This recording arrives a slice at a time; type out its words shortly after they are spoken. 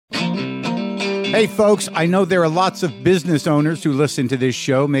Hey folks, I know there are lots of business owners who listen to this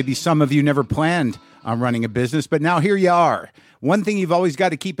show. Maybe some of you never planned on running a business, but now here you are. One thing you've always got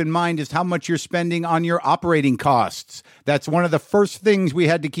to keep in mind is how much you're spending on your operating costs. That's one of the first things we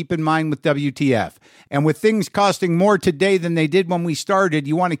had to keep in mind with WTF. And with things costing more today than they did when we started,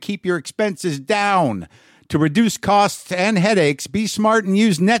 you want to keep your expenses down. To reduce costs and headaches, be smart and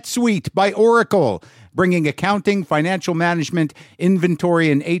use NetSuite by Oracle, bringing accounting, financial management,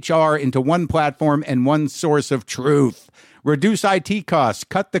 inventory, and HR into one platform and one source of truth. Reduce IT costs,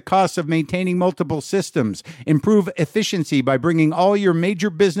 cut the costs of maintaining multiple systems, improve efficiency by bringing all your major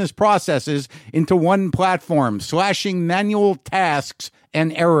business processes into one platform, slashing manual tasks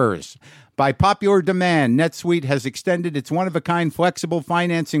and errors. By popular demand, NetSuite has extended its one-of-a-kind flexible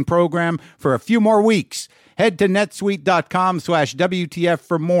financing program for a few more weeks. Head to netsuite.com/WTF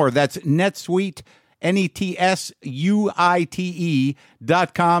for more. That's NetSuite,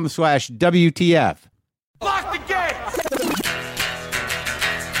 NetSuite.com/WTF. Lock the gate!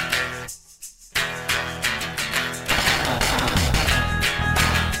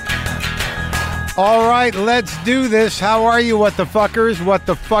 All right, let's do this. How are you, what the fuckers, what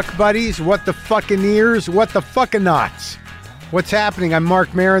the fuck buddies, what the fucking ears, what the fucking knots? What's happening? I'm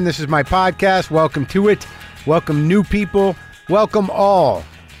Mark Maron. This is my podcast. Welcome to it. Welcome new people. Welcome all.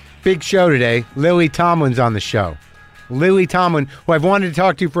 Big show today. Lily Tomlin's on the show. Lily Tomlin, who I've wanted to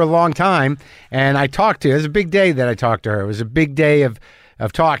talk to for a long time, and I talked to her. It was a big day that I talked to her. It was a big day of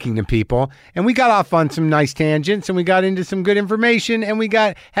talking to people, and we got off on some nice tangents, and we got into some good information, and we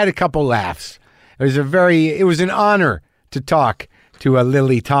had a couple laughs. It was an honor to talk to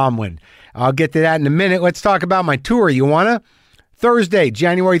Lily Tomlin. I'll get to that in a minute. Let's talk about my tour. You wanna? Thursday,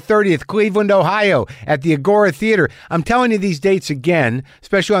 January 30th, Cleveland, Ohio, at the Agora Theater. I'm telling you these dates again,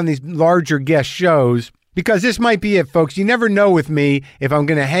 especially on these larger guest shows, because this might be it, folks. You never know with me if I'm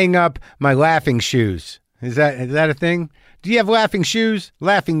going to hang up my laughing shoes. Is that a thing? Do you have laughing shoes?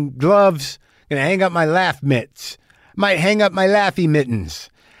 Laughing gloves? Going to hang up my laugh mitts. Might hang up my laughy mittens.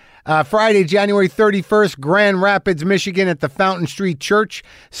 Friday, January 31st, Grand Rapids, Michigan at the Fountain Street Church.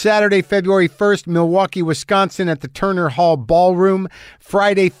 Saturday, February 1st, Milwaukee, Wisconsin at the Turner Hall Ballroom.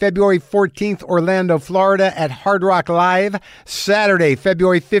 Friday, February 14th, Orlando, Florida at Hard Rock Live. Saturday,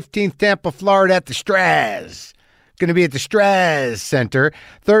 February 15th, Tampa, Florida at the Straz. Going to be at the Straz Center.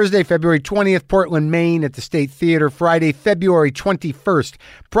 Thursday, February 20th, Portland, Maine at the State Theater. Friday, February 21st,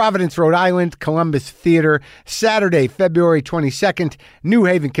 Providence, Rhode Island, Columbus Theater. Saturday, February 22nd, New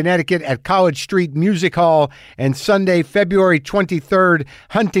Haven, Connecticut at College Street Music Hall. And Sunday, February 23rd,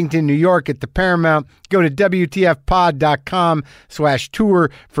 Huntington, New York at the Paramount. Go to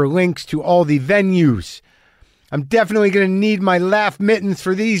WTFpod.com/tour for links to all the venues. I'm definitely going to need my laugh mittens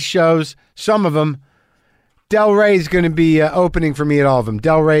for these shows, some of them. Del Rey is going to be opening for me at all of them.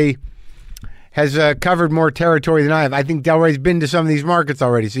 Del Rey has covered more territory than I have. I think Del Rey's been to some of these markets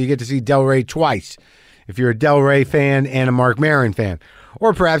already, so you get to see Del Rey twice if you're a Del Rey fan and a Mark Maron fan.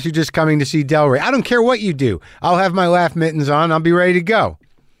 Or perhaps you're just coming to see Del Rey. I don't care what you do. I'll have my laugh mittens on. I'll be ready to go.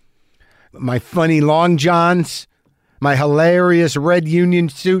 My funny long johns, my hilarious red union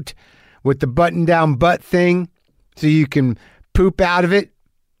suit with the button-down butt thing so you can poop out of it.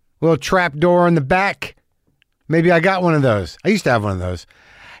 Little trap door on the back. Maybe I got one of those. I used to have one of those.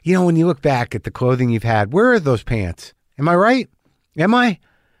 You know, when you look back at the clothing you've had, where are those pants? Am I right? Am I?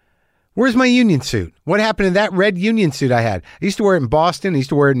 Where's my union suit? What happened to that red union suit I had? I used to wear it in Boston. I used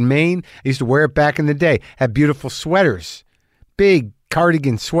to wear it in Maine. I used to wear it back in the day. Had beautiful sweaters. Big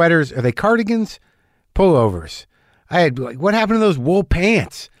cardigan sweaters. Are they cardigans? Pullovers. What happened to those wool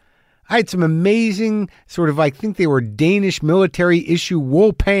pants? I had some amazing sort of, I think they were Danish military issue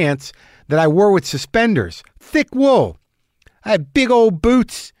wool pants that I wore with suspenders. Thick wool. I had big old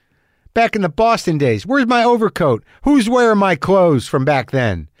boots back in the Boston days. Where's my overcoat? Who's wearing my clothes from back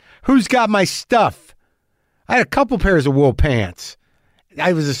then? Who's got my stuff? I had a couple pairs of wool pants.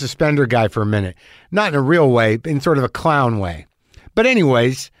 I was a suspender guy for a minute. Not in a real way, in sort of a clown way. But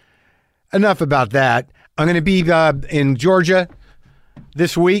anyways, enough about that. I'm going to be in Georgia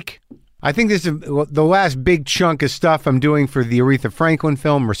this week. I think this is the last big chunk of stuff I'm doing for the Aretha Franklin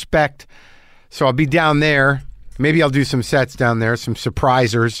film, Respect. So I'll be down there. Maybe I'll do some sets down there, some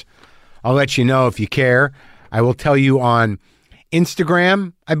surprisers. I'll let you know if you care. I will tell you on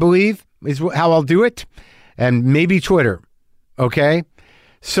Instagram, I believe, is how I'll do it. And maybe Twitter. Okay?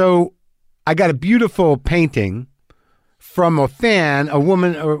 So I got a beautiful painting from a fan, a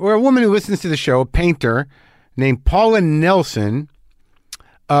woman, or a woman who listens to the show, a painter named Paula Nelson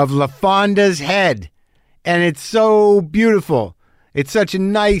of La Fonda's Head. And it's so beautiful. It's such a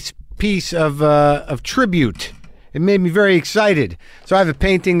nice piece of tribute. It made me very excited. So I have a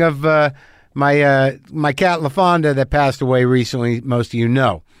painting of my cat LaFonda that passed away recently, most of you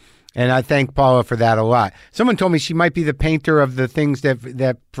know. And I thank Paula for that a lot. Someone told me she might be the painter of the things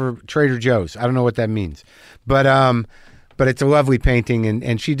that for Trader Joe's. I don't know what that means. But it's a lovely painting,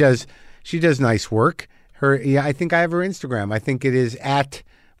 and she does nice work. I think I have her Instagram. I think it is at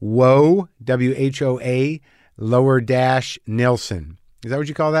Whoa, WHOA, _Nilsson. Is that what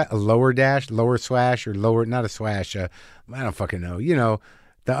you call that? A lower slash, or lower, not a slash. I don't fucking know. You know,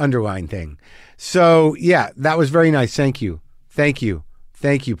 the underline thing. So, yeah, that was very nice. Thank you. Thank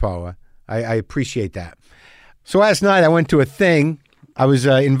you, Paula. I appreciate that. So last night I went to a thing. I was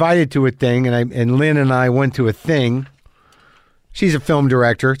invited to a thing, and Lynn and I went to a thing. She's a film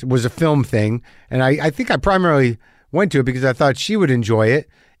director. It was a film thing. And I think I primarily went to it because I thought she would enjoy it.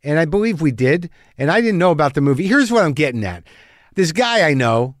 And I believe we did. And I didn't know about the movie. Here's what I'm getting at. This guy I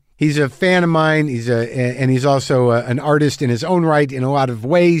know, he's a fan of mine. He's also an artist in his own right in a lot of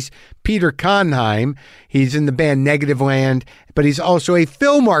ways. Peter Conheim. He's in the band Negativland, but he's also a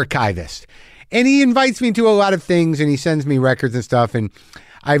film archivist. And he invites me to a lot of things, and he sends me records and stuff. And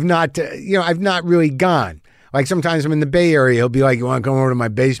I've not really gone. Like sometimes I'm in the Bay Area, he'll be like, "You want to come over to my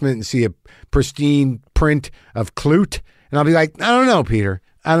basement and see a pristine print of Clute?" And I'll be like, "I don't know, Peter.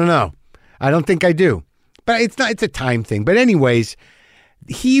 I don't know. I don't think I do." But it's a time thing. But anyways,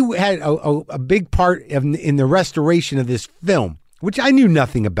 he had a big part in the restoration of this film, which I knew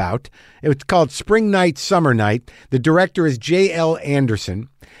nothing about. It was called Spring Night, Summer Night. The director is J.L. Anderson.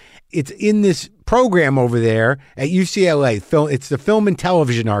 It's in this program over there at UCLA. It's the Film and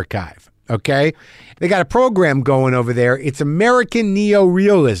Television Archive. Okay? They got a program going over there. It's American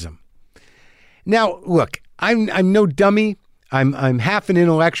Neorealism. Now, look, I'm no dummy. I'm half an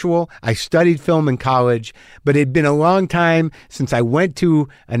intellectual. I studied film in college, but it'd been a long time since I went to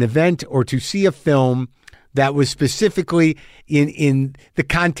an event or to see a film that was specifically in the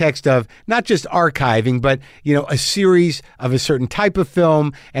context of not just archiving, but, you know, a series of a certain type of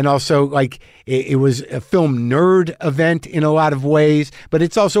film. And also, like, it was a film nerd event in a lot of ways, but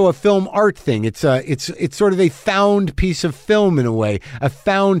it's also a film art thing. It's sort of a found piece of film in a way, a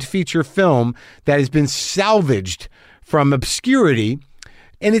found feature film that has been salvaged from obscurity.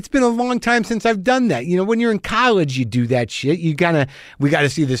 And it's been a long time since I've done that. You know, when you're in college, you do that shit. We got to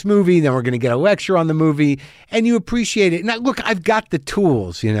see this movie, then we're going to get a lecture on the movie, and you appreciate it. Now, look, I've got the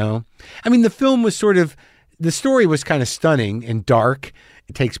tools, you know. I mean, the film was the story was kind of stunning and dark.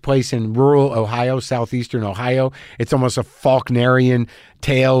 It takes place in rural Ohio, southeastern Ohio. It's almost a Faulknerian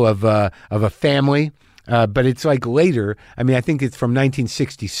tale of a family. But it's like later. I mean, I think it's from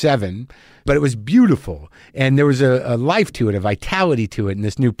 1967, but it was beautiful. And there was a life to it, a vitality to it in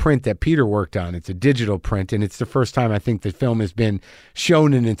this new print that Peter worked on. It's a digital print, and it's the first time I think the film has been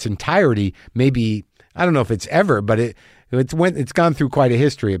shown in its entirety. Maybe, I don't know if it's ever, but it's gone through quite a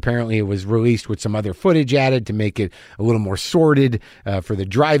history. Apparently it was released with some other footage added to make it a little more sordid for the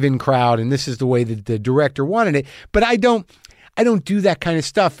drive-in crowd. And this is the way that the director wanted it. But I don't do that kind of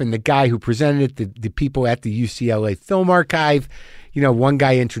stuff. And the guy who presented it, the people at the UCLA Film Archive, you know, one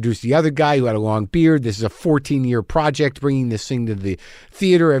guy introduced the other guy who had a long beard. This is a 14-year project bringing this thing to the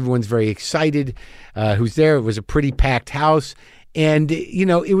theater. Everyone's very excited who's there. It was a pretty packed house. And, you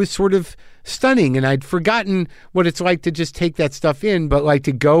know, it was sort of stunning. And I'd forgotten what it's like to just take that stuff in, but like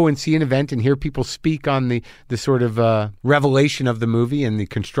to go and see an event and hear people speak on the sort of revelation of the movie and the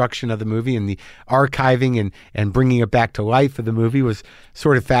construction of the movie and the archiving and bringing it back to life of the movie was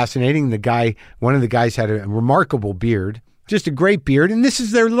sort of fascinating. One of the guys had a remarkable beard, just a great beard. And this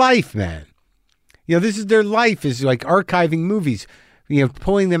is their life, man. You know, this is their life, is like archiving movies, you know,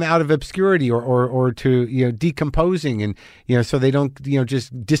 pulling them out of obscurity or to, you know, decomposing and, you know, so they don't, you know,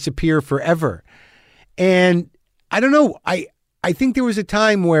 just disappear forever. And I don't know, I think there was a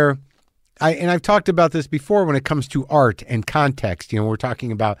time where I've talked about this before when it comes to art and context. You know, we're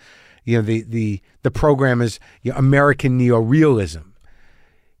talking about, you know, the program is, you know, American Neorealism.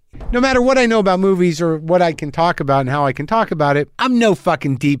 No matter what I know about movies or what I can talk about and how I can talk about it, I'm no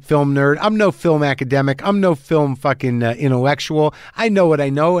fucking deep film nerd. I'm no film academic. I'm no film fucking intellectual. I know what I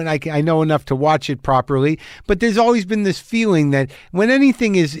know, and I know enough to watch it properly. But there's always been this feeling that when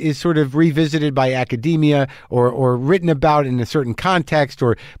anything is sort of revisited by academia or written about in a certain context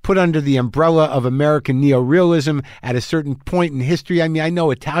or put under the umbrella of American neorealism at a certain point in history. I mean, I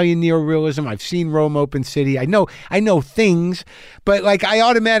know Italian neorealism. I've seen Rome Open City. I know things, but like I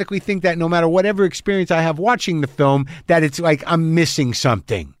automatically think that no matter whatever experience I have watching the film, that it's like I'm missing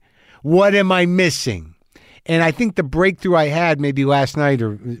something. What am I missing? And I think the breakthrough I had maybe last night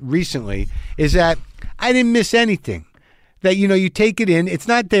or recently is that I didn't miss anything. that, you take it in. It's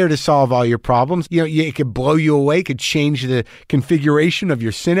not there to solve all your problems. It could blow you away, could change the configuration of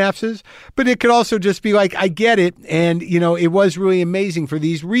your synapses, but it could also just be like, I get it. And, it was really amazing for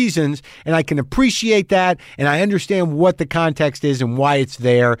these reasons. And I can appreciate that. And I understand what the context is and why it's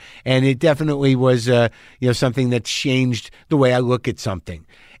there. And it definitely was, something that changed the way I look at something.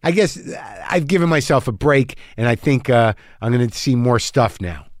 I guess I've given myself a break, and I think I'm going to see more stuff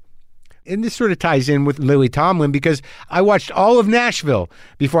now. And this sort of ties in with Lily Tomlin because I watched all of Nashville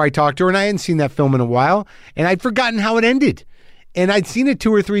before I talked to her, and I hadn't seen that film in a while, and I'd forgotten how it ended. And I'd seen it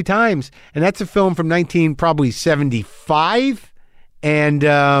 2 or 3 times, and that's a film from 1975,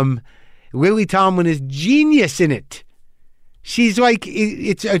 and Lily Tomlin is genius in it. She's like,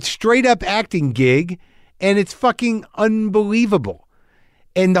 it's a straight-up acting gig, and it's fucking unbelievable.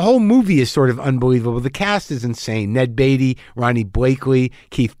 And the whole movie is sort of unbelievable. The cast is insane. Ned Beatty, Ronnie Blakely,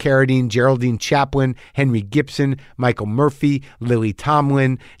 Keith Carradine, Geraldine Chaplin, Henry Gibson, Michael Murphy, Lily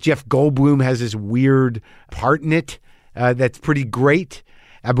Tomlin. Jeff Goldblum has this weird part in it that's pretty great.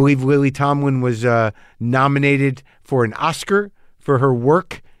 I believe Lily Tomlin was nominated for an Oscar for her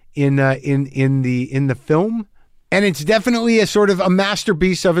work in the film. And it's definitely a sort of a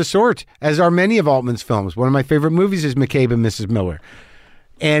masterpiece of a sort, as are many of Altman's films. One of my favorite movies is McCabe and Mrs. Miller.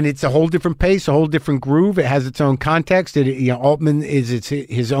 And it's a whole different pace, a whole different groove. It has its own context. Altman is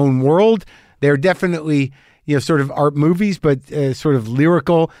his own world. They're definitely, sort of art movies, but sort of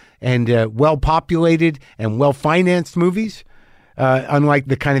lyrical and well-populated and well-financed movies. Unlike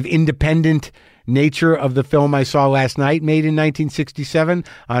the kind of independent nature of the film I saw last night, made in 1967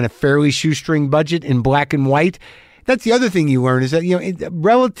 on a fairly shoestring budget in black and white. That's the other thing you learn is that,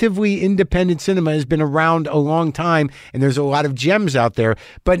 relatively independent cinema has been around a long time and there's a lot of gems out there.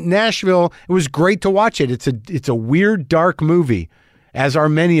 But Nashville, it was great to watch it. It's a weird, dark movie, as are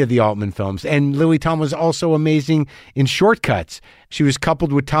many of the Altman films. And Lily Tomlin was also amazing in Short Cuts. She was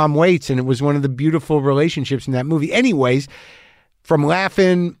coupled with Tom Waits, and it was one of the beautiful relationships in that movie. Anyways, from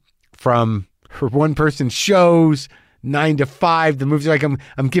Laugh-In, from her one-person shows, 9 to 5. The movie's like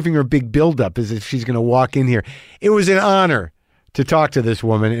I'm giving her a big build-up as if she's going to walk in here. It was an honor to talk to this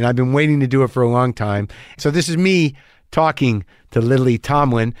woman, and I've been waiting to do it for a long time. So this is me talking to Lily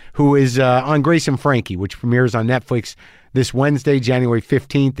Tomlin, who is on Grace and Frankie, which premieres on Netflix this Wednesday, January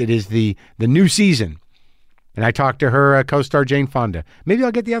 15th. It is the new season. And I talked to her co-star Jane Fonda. Maybe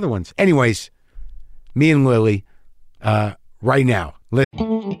I'll get the other ones. Anyways, me and Lily right now.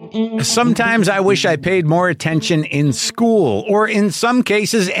 Sometimes I wish I paid more attention in school, or in some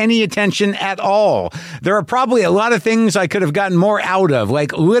cases, any attention at all. There are probably a lot of things I could have gotten more out of,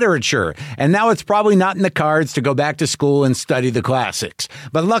 like literature, and now it's probably not in the cards to go back to school and study the classics.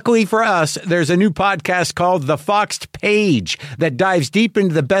 But luckily for us, there's a new podcast called The Foxed Page that dives deep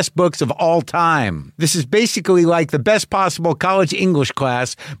into the best books of all time. This is basically like the best possible college English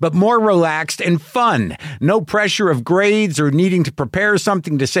class, but more relaxed and fun. No pressure of grades or needing to prepare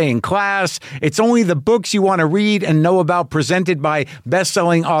something to say in class. It's only the books you want to read and know about, presented by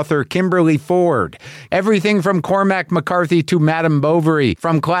best-selling author Kimberly Ford. Everything from Cormac McCarthy to Madame Bovary,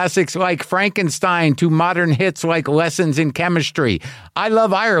 from classics like Frankenstein to modern hits like Lessons in Chemistry. I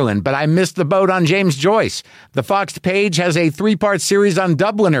love Ireland, but I missed the boat on James Joyce. The Foxed Page has a 3-part series on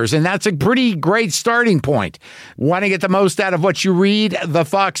Dubliners, and that's a pretty great starting point. Want to get the most out of what you read? The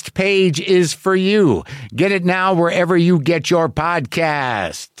Foxed Page is for you. Get it now wherever you get your podcasts.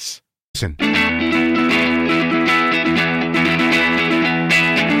 Listen.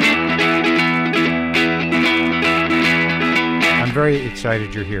 I'm very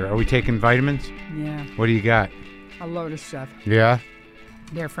excited you're here. Are we taking vitamins? Yeah. What do you got? A load of stuff. Yeah?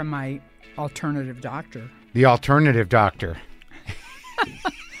 They're from my alternative doctor. The alternative doctor.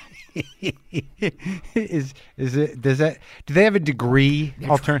 Is it, does that, do they have a degree?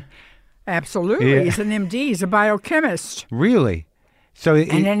 Absolutely. Yeah. He's an MD. He's a biochemist. Really? So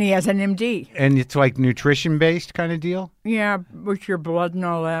And then he has an MD. And it's like nutrition-based kind of deal? Yeah, with your blood and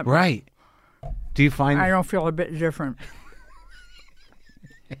all that. Right. Do you find... I don't feel a bit different.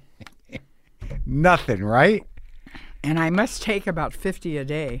 Nothing, right? And I must take about 50 a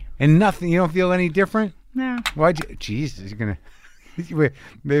day. And nothing? You don't feel any different? No. Why'd you... Jesus, you're going to...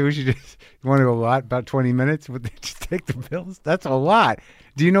 Maybe we should just... You want to go a lot? About 20 minutes? Would they just take the pills? That's a lot.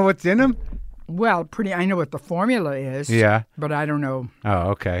 Do you know what's in them? Well, I know what the formula is. Yeah. But I don't know. Oh,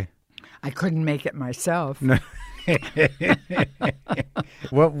 okay. I couldn't make it myself. No.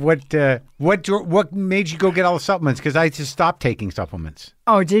 What made you go get all the supplements? Because I just stopped taking supplements.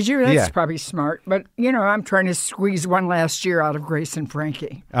 Oh, did you? That's Yeah. probably smart. But, I'm trying to squeeze one last year out of Grace and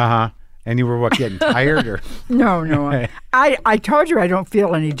Frankie. Uh-huh. And you were, what, getting tired? Or No. I told you I don't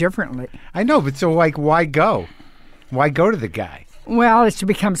feel any differently. I know, but so, like, why go? Why go to the guy? Well, it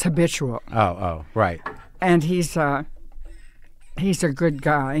becomes habitual. Oh, right. And he's a good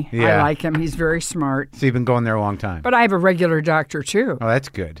guy. Yeah. I like him. He's very smart. So you've been going there a long time. But I have a regular doctor, too. Oh, that's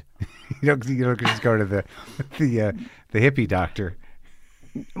good. You don't just go to the hippie doctor.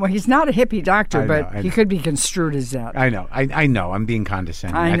 Well, he's not a hippie doctor, I but know. he could be construed as that. I know. I know. I'm being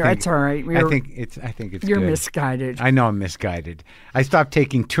condescending. I know. think, It's all right. I think it's You're good. misguided. I know I'm misguided. I stopped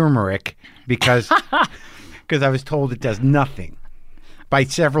taking turmeric because I was told it does nothing by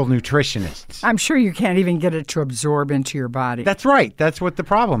several nutritionists. I'm sure you can't even get it to absorb into your body. That's right. That's what the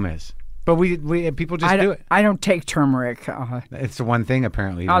problem is. But we people just do it. I don't take turmeric. It's the one thing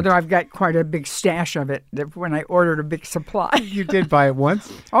apparently. Although I've got quite a big stash of it that when I ordered a big supply. You did buy it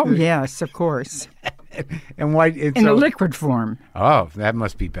once. Oh, yes, of course. And why? In a liquid form. Oh, that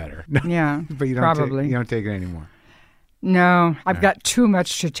must be better. Yeah, But you don't probably. you don't take it anymore. No, I've got too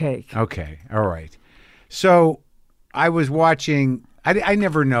much to take. Okay. All right. So I was watching. I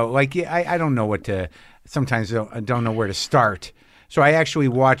never know. Like I don't know what to. Sometimes I don't know where to start. So I actually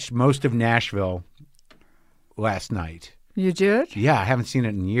watched most of Nashville last night. You did? Yeah, I haven't seen it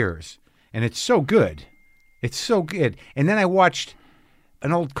in years, and it's so good. It's so good. And then I watched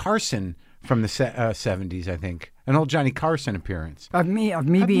an old Carson from the 70s, I think, an old Johnny Carson appearance. Of me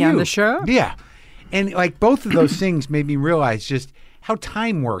being on the show? Yeah. And like both of those things made me realize just how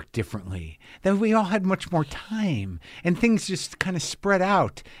time worked differently. That we all had much more time and things just kind of spread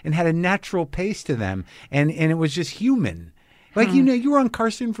out and had a natural pace to them. And it was just human. Like, you were on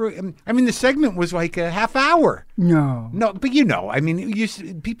Carson for, the segment was like a half hour. No. No, but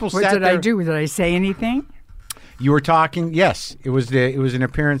people What sat did there. I do? Did I say anything? You were talking, yes. It was an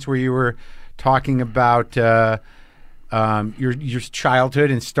appearance where you were talking about your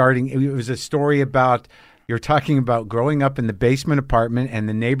childhood and starting. It was a story about you're talking about growing up in the basement apartment and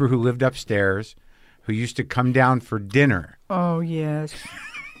the neighbor who lived upstairs, who used to come down for dinner. Oh, yes.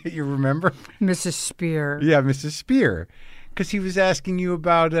 You remember? Mrs. Spear. Yeah, Mrs. Spear, because he was asking you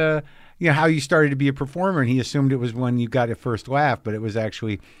about how you started to be a performer, and he assumed it was when you got a first laugh, but it was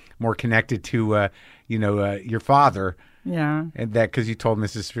actually more connected to your father. Yeah. And that because you told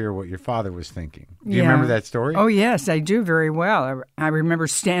Mrs. Spear what your father was thinking. Do you remember that story? Oh, yes, I do very well. I remember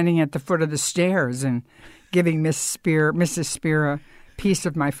standing at the foot of the stairs and giving Mrs. Spear a piece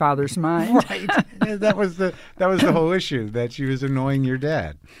of my father's mind. Right. That was the whole issue, that she was annoying your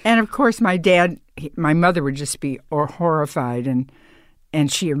dad. And of course, my mother would just be horrified,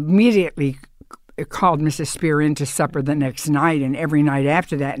 and she immediately called Mrs. Spear into supper the next night and every night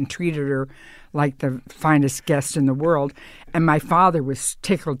after that and treated her like the finest guest in the world. And my father was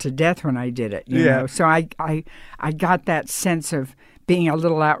tickled to death when I did it. You know? So I got that sense of being a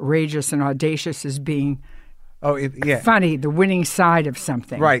little outrageous and audacious as being funny, the winning side of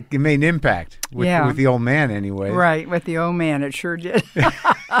something. Right. It made an impact with the old man anyway. Right. With the old man, it sure did.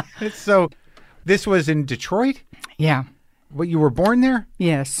 So this was in Detroit? Yeah. Well, you were born there?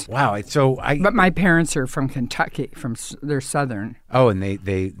 Yes. Wow. But my parents are from Kentucky. They're Southern. Oh, and they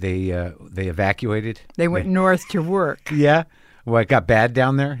evacuated? They went north to work. Yeah. Well, it got bad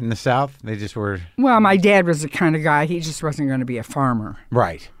down there in the South? They just were... Well, my dad was the kind of guy, he just wasn't going to be a farmer.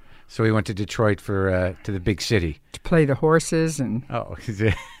 Right. So he went to Detroit to the big city. To play the horses and... Oh, he's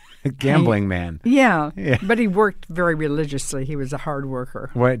a gambling man. Yeah. But he worked very religiously. He was a hard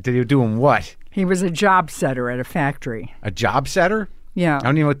worker. What did he do? What? He was a job setter at a factory. A job setter? Yeah. I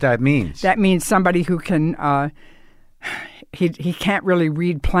don't even know what that means. That means somebody who can... He can't really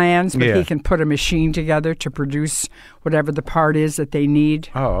read plans, but he can put a machine together to produce whatever the part is that they need.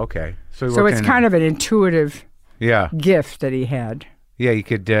 Oh, okay. So it's kind of an intuitive gift that he had. Yeah, you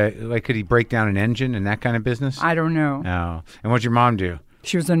could could he break down an engine and that kind of business? I don't know. Oh, and what'd your mom do?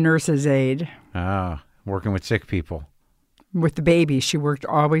 She was a nurse's aide. Oh, working with sick people. With the babies. She worked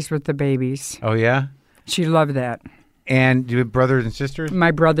always with the babies. Oh, yeah? She loved that. And do you have brothers and sisters? My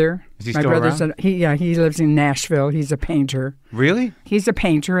brother. Is he still around? He lives in Nashville. He's a painter. Really? He's a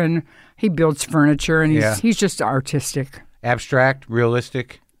painter, and he builds furniture, and he's just artistic. Abstract,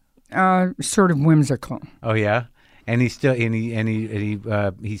 realistic? Sort of whimsical. Oh, yeah? And he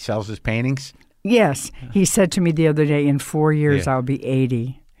sells his paintings? Yes. He said to me the other day, in 4 years, I'll be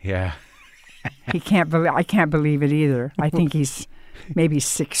 80. Yeah. I can't believe it either. I think he's maybe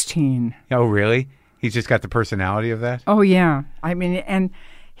 16. Oh, really? He's just got the personality of that? Oh, yeah. I mean, and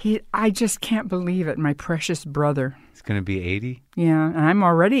I just can't believe it. My precious brother. He's going to be 80? Yeah, and I'm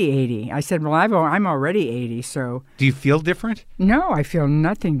already 80. I said, well, I'm already 80, so... Do you feel different? No, I feel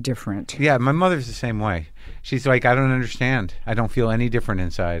nothing different. Yeah, my mother's the same way. She's like, I don't understand. I don't feel any different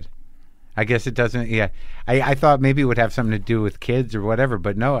inside. I guess it doesn't, I thought maybe it would have something to do with kids or whatever,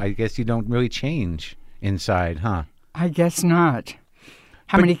 but no, I guess you don't really change inside, huh? I guess not.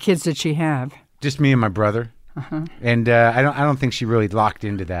 How many kids did she have? Just me and my brother. Uh-huh. And I don't think she really locked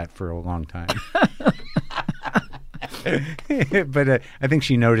into that for a long time. But I think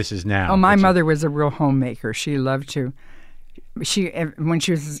she notices now. Oh, my mother was a real homemaker. She loved to. When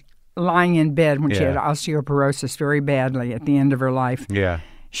she was lying in bed, when she had osteoporosis very badly at the end of her life,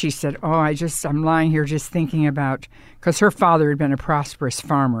 she said, "Oh, I'm lying here just thinking about," because her father had been a prosperous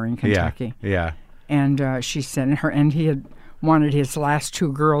farmer in Kentucky. Yeah. And she said, and he had wanted his last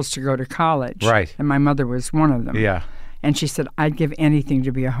two girls to go to college. Right. And my mother was one of them. Yeah. And she said, "I'd give anything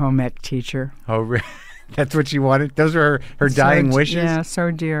to be a home ec teacher." Oh, really? That's what she wanted? Those are her dying wishes? Yeah,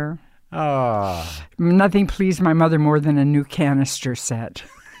 so dear. Oh. Nothing pleased my mother more than a new canister set.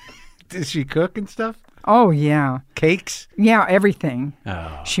 Does she cook and stuff? Oh, yeah. Cakes? Yeah, everything.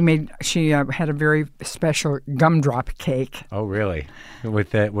 Oh. She had a very special gumdrop cake. Oh, really?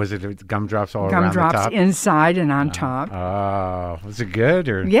 With that, was it gumdrops all around the top? Gumdrops inside and on top. Oh, was it good?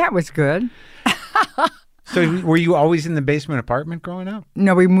 Or? Yeah, it was good. So were you always in the basement apartment growing up?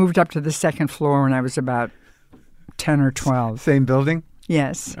 No, we moved up to the second floor when I was about 10 or 12. Same building?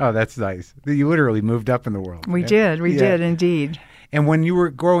 Yes. Oh, that's nice. You literally moved up in the world. We did indeed. And when you were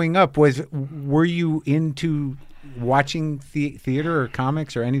growing up, were you into watching theater or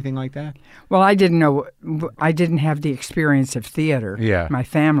comics or anything like that? Well, I didn't have the experience of theater. Yeah. My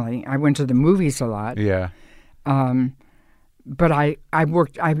family. I went to the movies a lot. Yeah. But I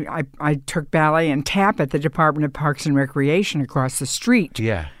took ballet and tap at the Department of Parks and Recreation across the street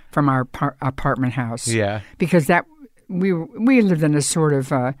from our apartment house. Yeah. Because we lived in a sort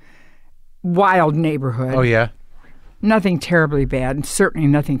of wild neighborhood. Oh, yeah? Nothing terribly bad, and certainly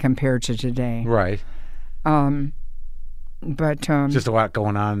nothing compared to today. Right. But just a lot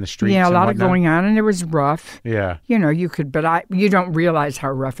going on in the streets. Yeah, a lot and of going on, and it was rough. Yeah. You know, you don't realize how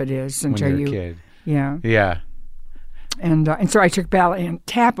rough it is until when you're a kid. Yeah. Yeah. And so I took ballet and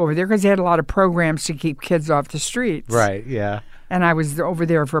tap over there because they had a lot of programs to keep kids off the streets. Right, yeah. And I was over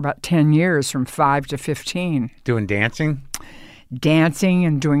there for about 10 years, from 5 to 15. Doing dancing? Dancing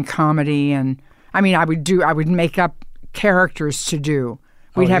and doing comedy. And, I mean, I would make up characters to do.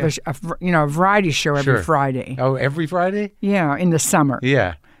 We'd have a variety show every Friday. Oh, every Friday? Yeah, in the summer.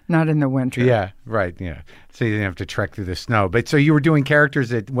 Yeah. Not in the winter. Yeah, right, yeah. So you didn't have to trek through the snow. But so you were doing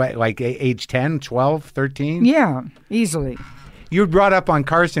characters at like age 10, 12, 13? Yeah, easily. You brought up on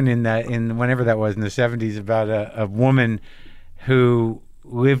Carson in whenever that was in the 70s about a woman who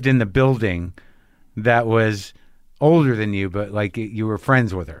lived in the building that was older than you, but like you were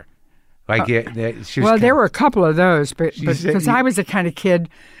friends with her. Like she was there were a couple of those, but because I was the kind of kid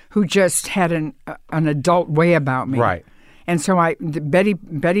who just had an adult way about me. Right. And so Betty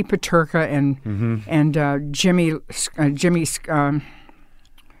Paterka and Jimmy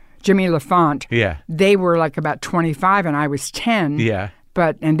LaFont. Yeah. They were like about 25 and I was 10. Yeah.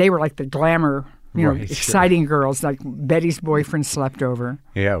 And they were like the glamour, exciting girls. Like Betty's boyfriend slept over.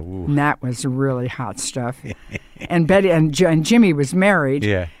 Yeah. Ooh. And that was really hot stuff. And Betty and Jimmy was married.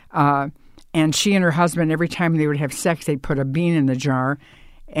 Yeah. And she and her husband, every time they would have sex, they'd put a bean in the jar.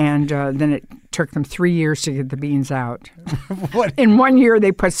 And then it took them 3 years to get the beans out. What? In 1 year,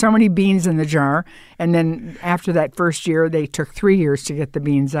 they put so many beans in the jar. And then after that first year, they took 3 years to get the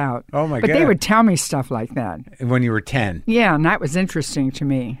beans out. Oh, my God. But they would tell me stuff like that. When you were 10? Yeah, and that was interesting to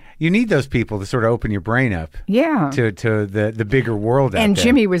me. You need those people to sort of open your brain up. Yeah. To the bigger world out there. And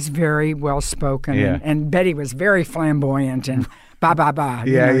Jimmy was very well-spoken. Yeah. And Betty was very flamboyant and ba-ba-ba.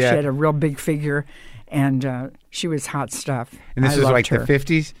 Yeah, She had a real big figure. And she was hot stuff. And this was like her. the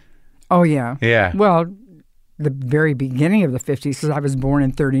 50s? Oh, yeah. Yeah. Well, the very beginning of the 50s, because I was born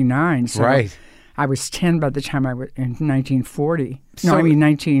in 39. So right. I was 10 by the time I was in 1940.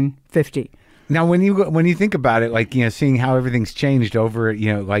 1950. Now, when you think about it, like, seeing how everything's changed over,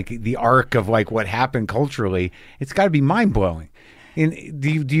 like the arc of like what happened culturally, it's got to be mind-blowing.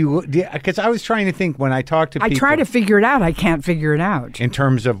 Because I was trying to think when I talk to people. I try to figure it out. I can't figure it out. In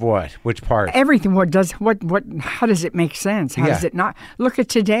terms of what? Which part? Everything. How does it make sense? How does it not? Look at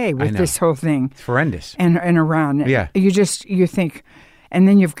today with this whole thing. It's horrendous. And Iran. Yeah. You think, and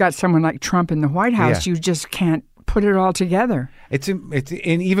then you've got someone like Trump in the White House. Yeah. You just can't put it all together. It's and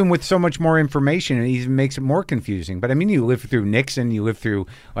even with so much more information, it even makes it more confusing. But I mean, you live through Nixon. You live through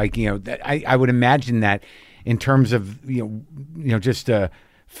I would imagine that. In terms of just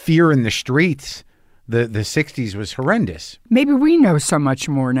fear in the streets, the 60s was horrendous. Maybe we know so much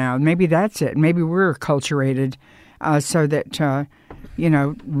more now. Maybe that's it. Maybe we're acculturated so that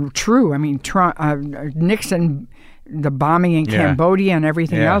true. I mean, Nixon, the bombing in Cambodia and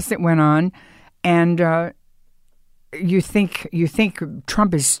everything else that went on, and you think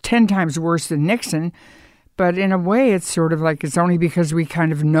Trump is 10 times worse than Nixon. But in a way, it's sort of like it's only because we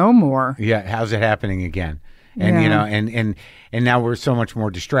kind of know more. Yeah, how's it happening again? And Yeah. you know, and now we're so much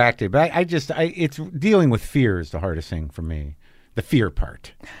more distracted. But it's dealing with fear is the hardest thing for me. The fear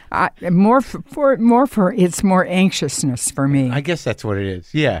part. It's more anxiousness for me. I guess that's what it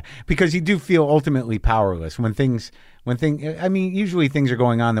is. Yeah, because you do feel ultimately powerless I mean, usually things are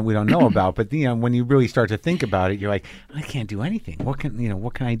going on that we don't know about, but you know, when you really start to think about it, you're like, I can't do anything. What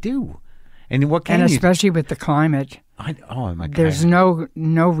can I do? And what can and you especially with the climate, oh my God. there's no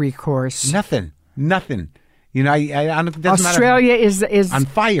recourse. Nothing. You know, it doesn't Australia matter. is On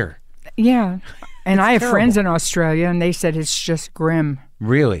fire. yeah, and I have terrible. friends in Australia, and they said it's just grim.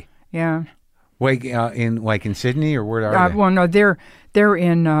 Really? Yeah. Like in Sydney, or where are they? Well, no, they're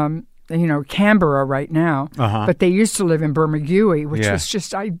in Canberra right now, but they used to live in Bermagui, which Yeah. was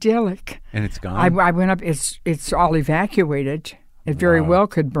just idyllic. And it's gone. I went up. It's all evacuated. It very well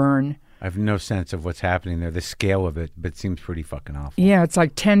could burn. I have no sense of what's happening there, the scale of it, but it seems pretty fucking awful. Yeah, it's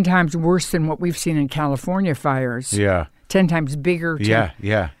like 10 times worse than what we've seen in California fires. Yeah. 10 times bigger.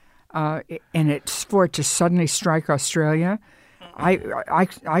 Yeah. And it's for it to suddenly strike Australia.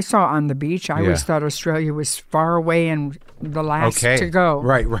 I saw on the beach. I always thought Australia was far away and the last to go.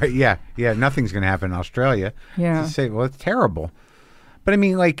 Right, yeah. Nothing's going to happen in Australia. Yeah. To say, well, it's terrible. But I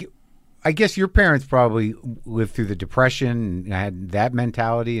mean, like, I guess your parents probably lived through the Depression and had that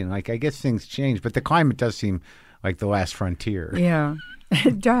mentality, and like, I guess things changed. But the climate does seem like the last frontier. Yeah,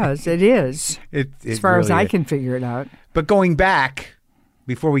 it does. It is. As far as I can figure it out. But going back,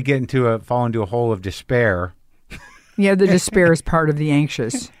 before we get fall into a hole of despair. Yeah, the despair is part of the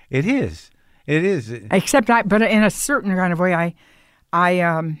anxious. It is. Except but in a certain kind of way,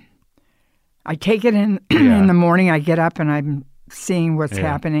 I take it in in the morning. I get up and I'm seeing what's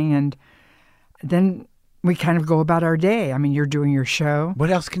happening, and then we kind of go about our day. I mean, you're doing your show. What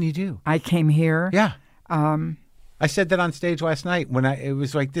else can you do? I came here. Yeah. I said that on stage last night when it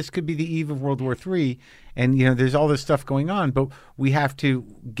was like, this could be the eve of World War III, and you know, there's all this stuff going on, but we have to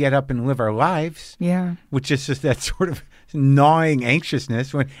get up and live our lives. Yeah. Which is just that sort of gnawing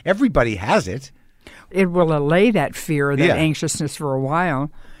anxiousness when everybody has it. It will allay that fear, that anxiousness for a while.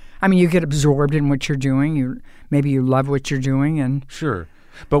 I mean, you get absorbed in what you're doing. Maybe you love what you're doing, and sure.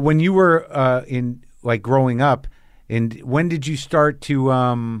 But when you were growing up, and when did you start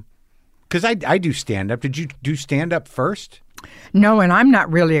to? Because I do stand up. Did you do stand up first? No, and I'm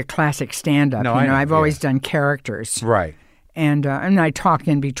not really a classic stand up. No, I've always done characters, right? And I talk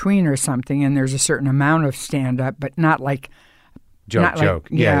in between or something, and there's a certain amount of stand up, but not like joke.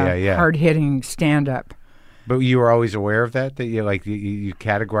 Yeah. Hard hitting stand up. But you were always aware of that you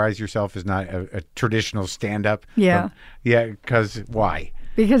categorize yourself as not a traditional stand-up? Yeah. Because why?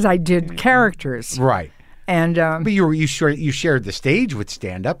 Because I did characters. Right. And but you shared the stage with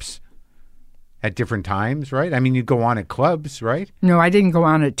stand-ups at different times, right? I mean, you go on at clubs, right? No, I didn't go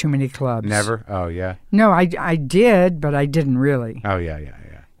on at too many clubs. Never? Oh, yeah. No, I did, but I didn't really. Oh, yeah.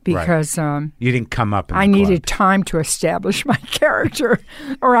 Because you didn't come up in I the needed club. time to establish my character.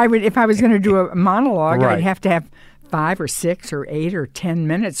 Or if I was going to do a monologue, Right. I'd have to have 5 or 6 or 8 or 10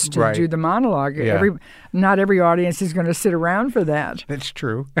 minutes to Right. do the monologue. Yeah. Not every audience is going to sit around for that. That's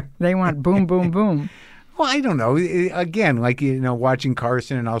true. They want boom, boom, boom. Well, I don't know. Again, watching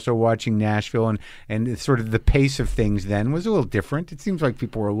Carson and also watching Nashville and sort of the pace of things then was a little different. It seems like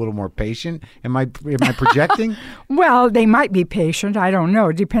people were a little more patient. Am I projecting? Well, they might be patient. I don't know.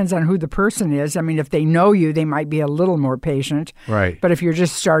 It depends on who the person is. I mean, if they know you, they might be a little more patient. Right. But if you're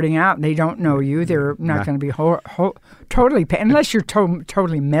just starting out and they don't know you, they're not going to be totally unless you're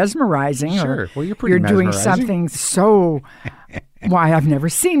totally mesmerizing. Sure. Or Well, you're pretty doing mesmerizing. something so. Why, I've never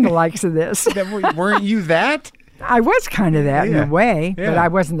seen the likes of this. Weren't you that? I was kind of that in Yeah. a way, but Yeah. I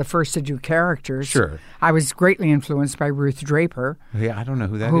wasn't the first to do characters. Sure. I was greatly influenced by Ruth Draper. Yeah, I don't know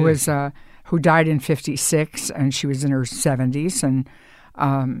who that who is. was who died in '56, and she was in her 70s. And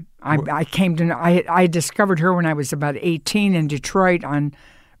I discovered her when I was about 18 in Detroit on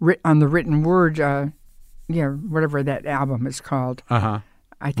the Written Word, whatever that album is called.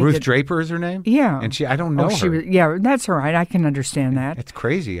 I think Ruth Draper is her name? Yeah. And I don't know her. That's all right. I can understand that. It's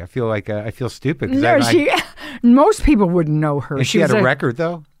crazy. I feel like I feel stupid. 'Cause No, most people wouldn't know her. And she had a record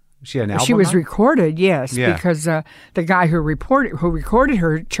though. She had an album. She was out? recorded, yes, Yeah. because the guy who recorded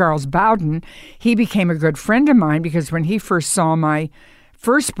her, Charles Bowden, he became a good friend of mine because when he first saw my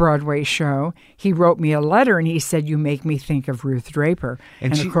first Broadway show, he wrote me a letter and he said, "You make me think of Ruth Draper."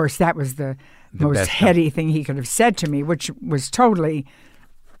 And of course, that was the most best heady thing he could have said to me, which was totally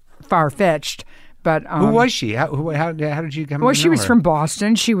far-fetched. But who was she? How did you come? well, to she know was her? from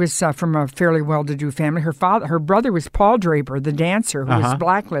Boston. She was from a fairly well-to-do family. Her brother was Paul Draper, the dancer, who was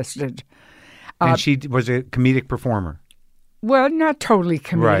blacklisted. And she was a comedic performer. Well, not totally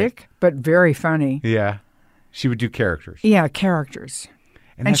comedic, but very funny. Yeah. She would do characters. Yeah, characters.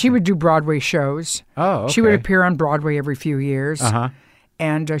 And she would do Broadway shows. Oh, okay. She would appear on Broadway every few years. Uh-huh.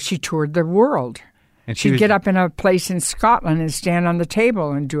 And she toured the world. And She'd get up in a place in Scotland and stand on the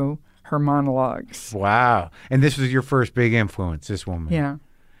table and do her monologues. Wow. And this was your first big influence, this woman. Yeah.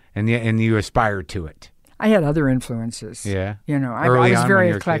 And you aspired to it. I had other influences. Yeah. You know, I Early was on very when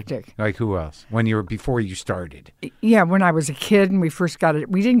you were a eclectic. kid? Like who else? Before you started. Yeah, when I was a kid and we first got it,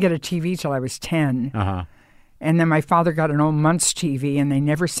 we didn't get a TV till I was 10. Uh-huh. And then my father got an old Muntz TV and they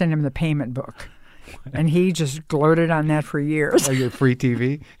never sent him the payment book. And he just gloated on that for years. Oh, you had free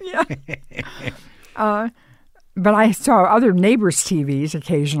TV? Yeah. But I saw other neighbors' TVs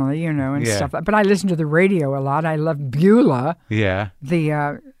occasionally, you know, and stuff. But I listened to the radio a lot. I loved Beulah, Yeah.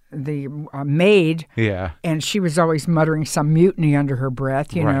 the maid. Yeah. And she was always muttering some mutiny under her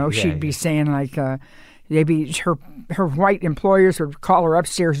breath, you Right, know. yeah, She'd be saying like, maybe her white employers would call her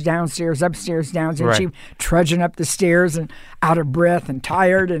upstairs, downstairs, upstairs, downstairs. Right. She'd trudging up the stairs and out of breath and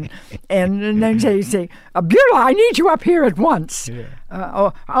tired, and then they say, Beulah, I need you up here at once.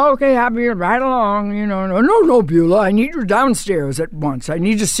 Yeah. Okay, I'll be right along. You know, no, Beulah, I need you downstairs at once. I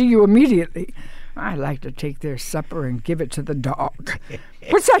need to see you immediately. I like to take their supper and give it to the dog.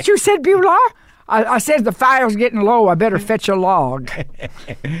 What's that you said, Beulah? I said the fire's getting low. I better fetch a log.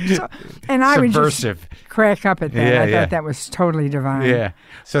 And I would just crack up at that. I thought that was totally divine. Yeah.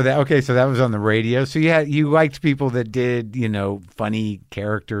 So that was on the radio. So you liked people that did, you know, funny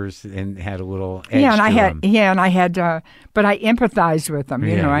characters and had a little edge and to I had but I empathized with them.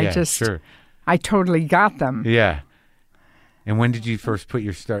 You know, I totally got them. Yeah. And when did you first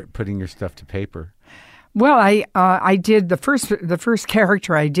start putting your stuff to paper? Well, I did the first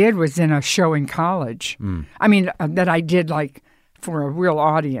character I did was in a show in college. I mean, that I did like for a real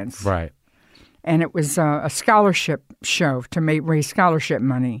audience. Right. And it was a scholarship show to raise scholarship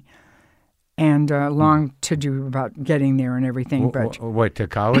money, and long to do about getting there and everything. But what, to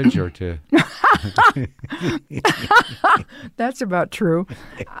college or to? That's about true.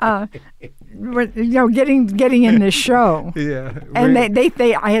 You know, getting in this show. Yeah. And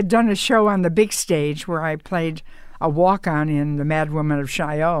I had done a show on the big stage where I played a walk-on in The Mad Woman of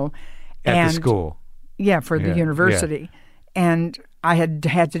Chaillot. At the school. Yeah, for the university. Yeah. And I had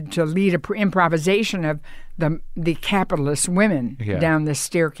to lead an improvisation of the capitalist women down the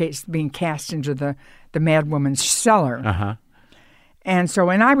staircase being cast into the Mad Woman's cellar. Uh-huh. And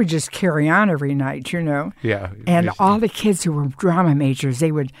I would just carry on every night, you know. Yeah. And all the kids who were drama majors,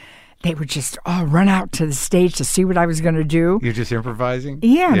 they would just all run out to the stage to see what I was going to do. You're just improvising?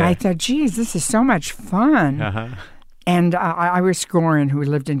 Yeah, and I thought, geez, this is so much fun. Uh-huh. And Iris Gorin, who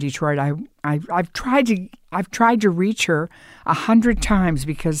lived in Detroit, I've tried to reach her 100 times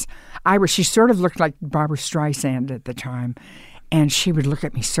because she sort of looked like Barbra Streisand at the time, and she would look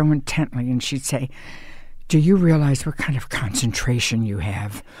at me so intently, and she'd say, "Do you realize what kind of concentration you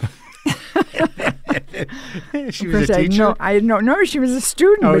have?" She was a teacher? No, she was a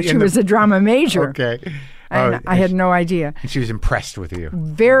student, but she was a drama major. Okay. And I had no idea. And she was impressed with you.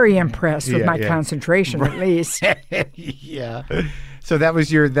 Very impressed with my concentration, at least. Yeah. So that was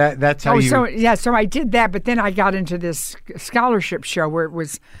that's how you... So I did that, but then I got into this scholarship show where it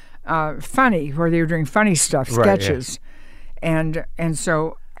was funny, where they were doing funny stuff, sketches. Right, and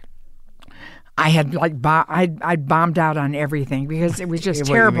so... I had I'd bombed out on everything because it was just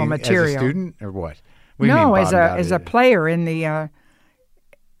terrible material. As a student or what? As a player in the.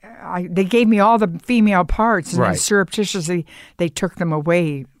 They gave me all the female parts, and then surreptitiously they took them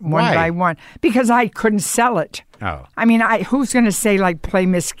away one by one because I couldn't sell it. Oh, I mean, who's going to say like play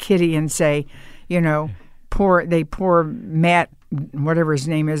Miss Kitty and say, you know, pour Matt, whatever his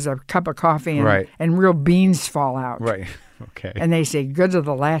name is, a cup of coffee and real beans fall out. Right. Okay. And they say, good to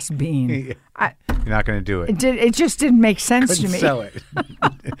the last bean. You're not going to do it. It just didn't make sense to me. Sell it.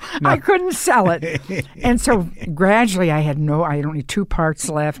 No. I couldn't sell it. And so gradually I had only 2 parts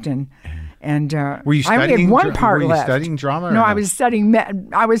left. And were you studying, I only had 1 part left. Were you studying drama? No, I was studying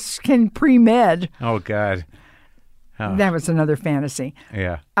I was in pre-med. Oh, God. Oh. That was another fantasy.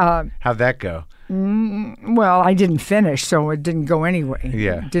 Yeah. How'd that go? Well, I didn't finish, so it didn't go anyway.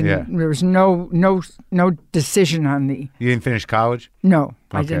 Yeah. There was no decision on the. You didn't finish college? No, okay.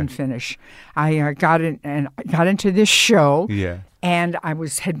 I didn't finish. I got into this show. Yeah. And I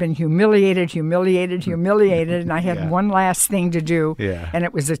had been humiliated, and I had one last thing to do. Yeah. And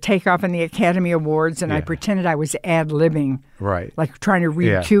it was a takeoff in the Academy Awards, and I pretended I was ad-libbing. Right. Like trying to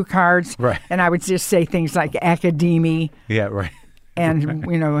read cue cards. Right. And I would just say things like Academy. Yeah, right. And,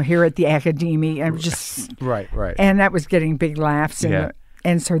 you know, here at the Academy, and just... Right. And that was getting big laughs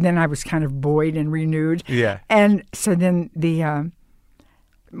And so then I was kind of buoyed and renewed. Yeah. And so then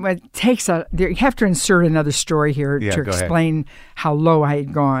it takes you have to insert another story here Yeah, to go ahead. explain how low I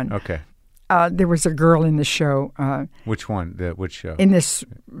had gone. Okay. There was a girl in the show. Which one? Which show? In this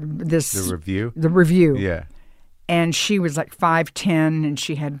The Review? The Review. Yeah. And she was like 5'10", and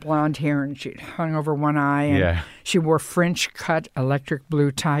she had blonde hair, and she hung over one eye, and Yeah. she wore French cut electric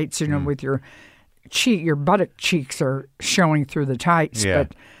blue tights, with your buttock cheeks are showing through the tights, Yeah.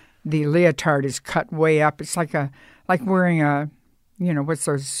 but the leotard is cut way up. It's like wearing what's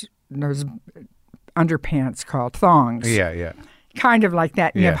those underpants called? Thongs. Yeah, yeah. Kind of like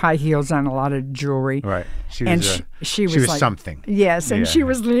that. And you Yeah. have high heels on, a lot of jewelry. Right. She And was, she was like, something. Yes, and Yeah. she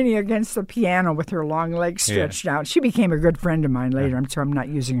was leaning against the piano with her long legs stretched out. She became a good friend of mine later, so I'm not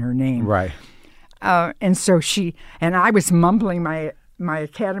using her name. Right. And so I was mumbling my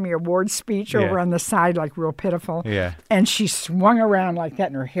Academy Award speech over Yeah. on the side, like real pitiful. Yeah. And she swung around like that,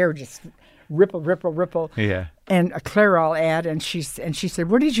 and her hair just ripple, ripple, ripple. Yeah. And a Clairol ad, and she said,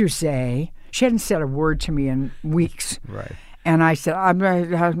 "What did you say?" She hadn't said a word to me in weeks. Right. And I said,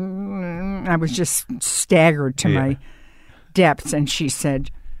 I was just staggered to my depths. And she said,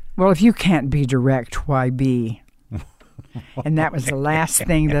 "Well, if you can't be direct, why be?" And that was the last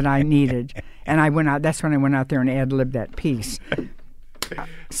thing that I needed. And I went out. That's when I went out there and ad-libbed that piece.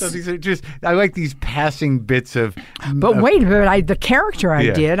 So these are just, I like these passing bits of. But wait a minute, the character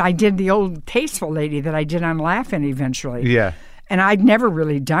Yeah. I did the old tasteful lady that I did on Laugh-In eventually. Yeah. And I'd never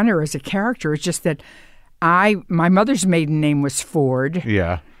really done her as a character. It's just that my mother's maiden name was Ford.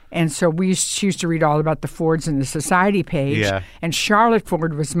 Yeah. And so she used to read all about the Fords in the society page. Yeah. And Charlotte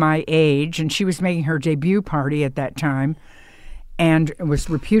Ford was my age, and she was making her debut party at that time. And it was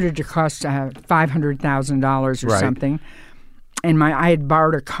reputed to cost $500,000 or Right. something. And I had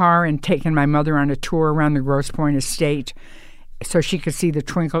borrowed a car and taken my mother on a tour around the Grosse Pointe estate so she could see the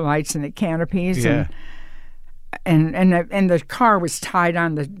twinkle lights and the canopies. Yeah. And the car was tied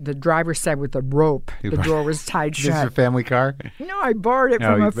on the driver's side with a rope. The door was tied This is a shut. family car? No, I borrowed it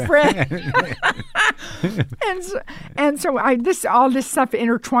No, from you a friend. and so all this stuff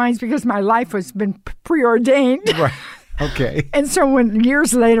intertwines because my life has been preordained. Right. Okay. And so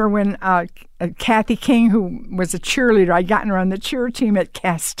years later, when Kathy King, who was a cheerleader, I'd gotten her on the cheer team at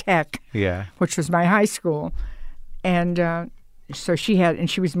Cass Tech, Yeah. which was my high school, and so she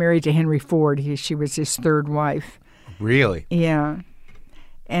was married to Henry Ford. She was his third wife. Really? Yeah,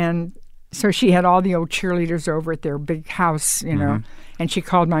 and so she had all the old cheerleaders over at their big house, Mm-hmm. and she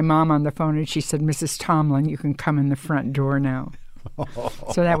called my mom on the phone and she said, "Mrs. Tomlin, you can come in the front door now."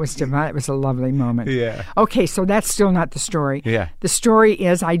 So that was it was a lovely moment. Yeah. Okay, so that's still not the story. Yeah. The story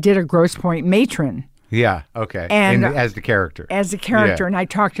is I did a Grosse Pointe matron Yeah. Okay. And- as the character. as a character, Yeah. and I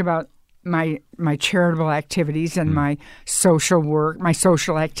talked about my charitable activities and my social work, my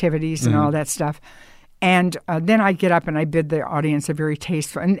social activities and all that stuff. And then I get up and I bid the audience a very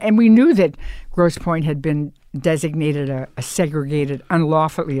tasteful, and we knew that Grosse Pointe had been designated a segregated,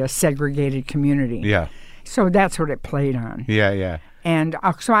 unlawfully a segregated community. Yeah. So that's what it played on. Yeah. Yeah. And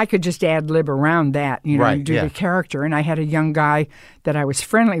so I could just ad-lib around that, Right, and do yeah. the character. And I had a young guy that I was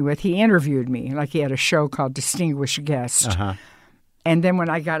friendly with. He interviewed me, like he had a show called Distinguished Guest. Uh-huh. And then when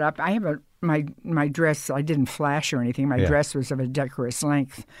I got up, I have my dress, I didn't flash or anything. My Yeah. dress was of a decorous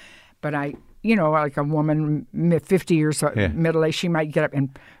length. But like a woman, 50 years middle-aged, she might get up and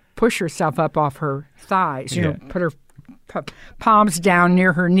push herself up off her thighs, put her palms down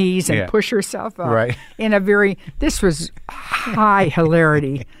near her knees and Yeah. push herself up. Right. This was high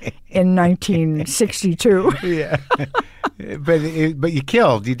hilarity in 1962. Yeah. but you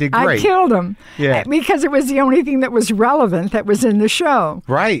killed. You did great. I killed him. Yeah. Because it was the only thing that was relevant that was in the show.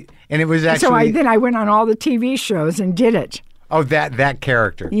 Right. And it was So actually. then I went on all the TV shows and did it. Oh, that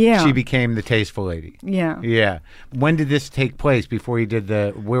character. Yeah. She became the tasteful lady. Yeah. Yeah. When did this take place before you did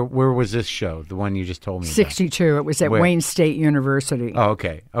where was this show? The one you just told me about? 62. It was at Where? Wayne State University. Oh,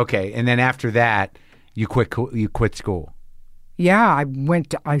 okay. Okay. And then after that, you quit school. Yeah, I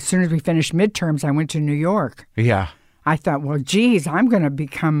went as soon as we finished midterms, I went to New York. Yeah. I thought, well, geez, I'm going to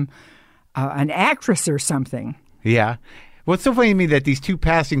become an actress or something. Yeah. Well, it's so funny to me that these two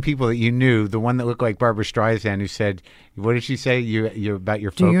passing people that you knew, the one that looked like Barbara Streisand, who said, what did she say? You're about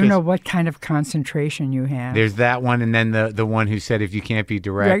your Do focus? you know what kind of concentration you have? There's that one, and then the one who said, if you can't be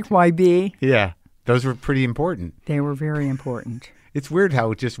direct. YB. Yeah. Those were pretty important. They were very important. It's weird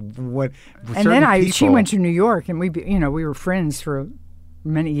how it just what. And then she went to New York, and we were friends for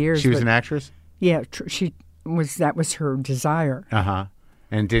many years. She was but an actress. Yeah, that was her desire.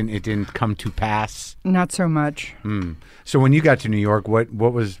 And it didn't come to pass. Not so much. So when you got to New York,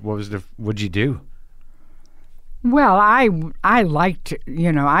 what'd you do? Well, I liked,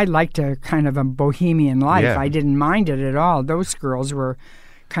 I liked a kind of a bohemian life. Yeah. I didn't mind it at all. Those girls were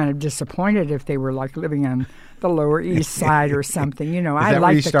kind of disappointed if they were like living on the Lower East Side or something. I that where you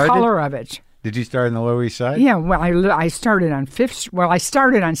liked the started? color of it. Did you start in the Lower East Side? Yeah, well, I started on I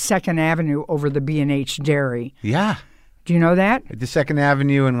started on 2nd Avenue over the B&H Dairy. Yeah. Do you know that? The 2nd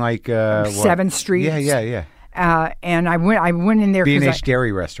Avenue and like... 7th Street. Yeah. And I went in there because B&H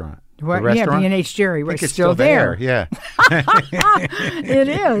Dairy Restaurant. What? The restaurant? Yeah, B&H Dairy. I think It's still there. Yeah. It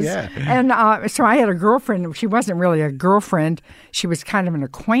is. Yeah. And so I had a girlfriend. She wasn't really a girlfriend. She was kind of an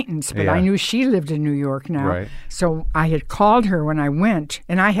acquaintance, but Yeah. I knew she lived in New York now. Right. So I had called her when I went,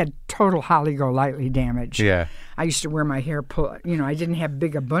 and I had total Holly-Golightly damage. Yeah. I used to wear my hair I didn't have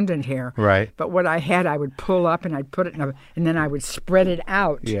big abundant hair. Right. But what I had, I would pull up and I'd put it and then I would spread it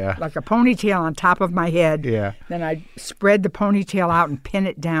out. Yeah. Like a ponytail on top of my head. Yeah. Then I'd spread the ponytail out and pin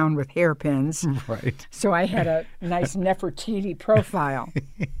it down with hairpins. Right. So I had a nice Nefertiti profile.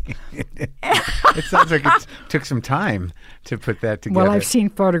 It sounds like it took some time to put that together. Well, I've seen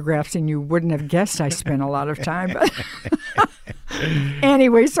photographs, and you wouldn't have guessed I spent a lot of time. But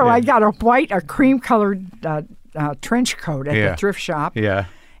anyway, so I got a cream-colored trench coat at the thrift shop. Yeah.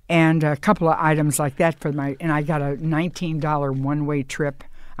 And a couple of items like that and I got a $19 one-way trip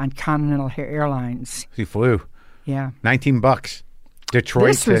on Continental Airlines. You flew. Yeah. $19. Detroit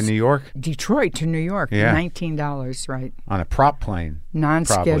This to was- New York Detroit to New York. Yeah. $19, right. on a prop plane.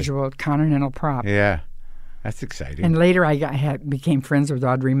 Non-scheduled Continental prop. Yeah. That's exciting. And later I became friends with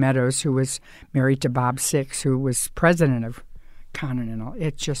Audrey Meadows, who was married to Bob Six, who was president of Continental.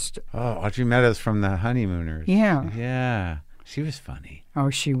 It just... Oh, Audrey Meadows from the Honeymooners. Yeah. Yeah. She was funny. Oh,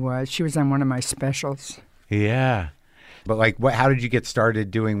 she was. She was on one of my specials. Yeah. But like, how did you get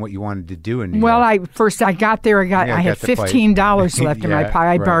started doing what you wanted to do in New Well, York? I got there. I had got the place. $15 left in my Yeah, pocket.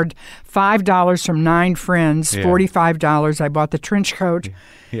 I right. borrowed $5 from 9 friends. Yeah. $45. I bought the trench coat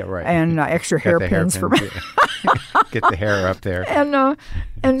Yeah, right. and extra Got the hairpins for me. yeah. Get the hair up there.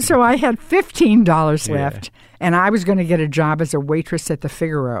 And so I had $15 left, and I was going to get a job as a waitress at the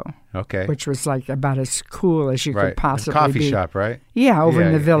Figaro, Okay. which was like about as cool as you right. could possibly Coffee be. shop, right? Yeah, over in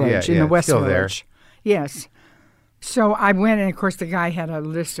Yeah, the village, yeah, in the yeah, West still there. Village. Yes. So I went, and of course the guy had a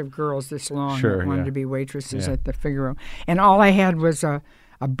list of girls this long Sure, that wanted yeah. to be waitresses Yeah. at the Figaro. And all I had was a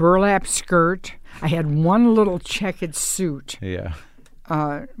burlap skirt. I had one little checkered suit Yeah.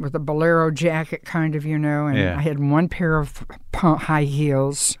 with a bolero jacket kind of, and Yeah. I had one pair of high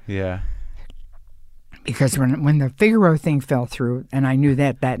heels. Yeah. Because when the Figaro thing fell through, and I knew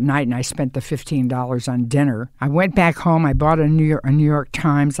that night, and I spent the $15 on dinner, I went back home. I bought a New York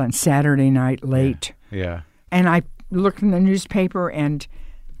Times on Saturday night late, Yeah. and I looked in the newspaper and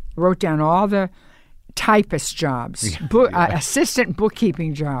wrote down all the typist jobs, assistant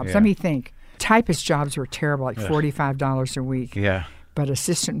bookkeeping jobs. Yeah. Let me think. Typist jobs were terrible, like $45 a week. Yeah. But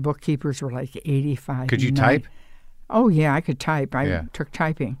assistant bookkeepers were like $85. Could you $90. type? Oh yeah, I could type. I Yeah. took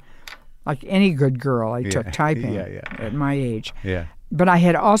typing. Like any good girl, I took typing Yeah. at my age. Yeah. But I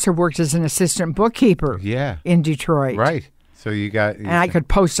had also worked as an assistant bookkeeper Yeah. in Detroit. Right. So you got... And I could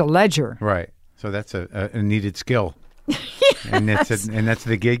post a ledger. Right. So that's a needed skill. And that's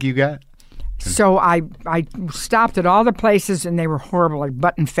the gig you got? So I stopped at all the places, and they were horrible, like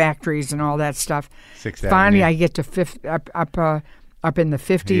button factories and all that stuff. Sixth Finally, Avenue. I get to up in the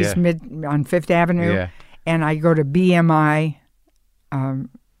 50s, Yeah. on Fifth Avenue, Yeah. and I go to BMI Music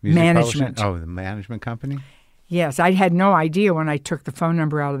Management. publishing? Oh, the management company? Yes, I had no idea when I took the phone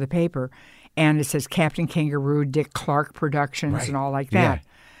number out of the paper, and it says Captain Kangaroo, Dick Clark Productions, Right. and all like Yeah. that.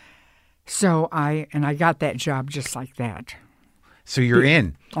 So I got that job just like that. So you're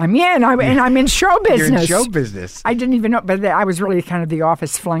in. I'm in, and I'm in show business. You're in show business. I didn't even know, but I was really kind of the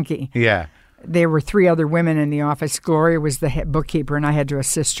office flunky. Yeah. There were 3 other women in the office. Gloria was the head bookkeeper, and I had to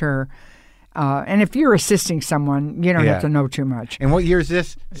assist her. And if you're assisting someone, you don't Yeah. have to know too much. And what year is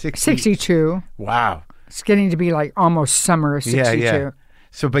this? 62. Wow. It's getting to be like almost summer of 62. Yeah.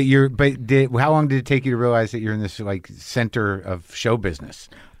 So, how long did it take you to realize that you're in this like center of show business?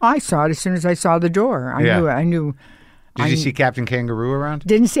 I saw it as soon as I saw the door. I knew. Did you see Captain Kangaroo around?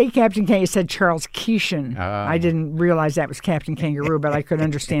 Didn't say Captain Kangaroo. It said Charles Keeshan. Oh. I didn't realize that was Captain Kangaroo, but I could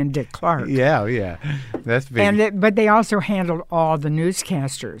understand Dick Clark. Yeah. That's big. But they also handled all the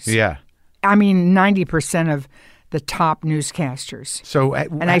newscasters. Yeah. I mean, 90% of the top newscasters. So,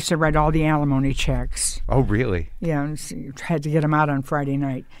 And I used to write all the alimony checks. oh, really? Yeah, and had to get them out on Friday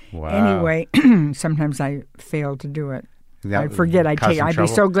night. Wow. Anyway, sometimes I failed to do it. That I forget. I'd caused some be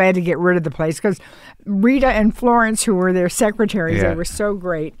trouble? so glad to get rid of the place because Rita and Florence, who were their secretaries, Yeah. they were so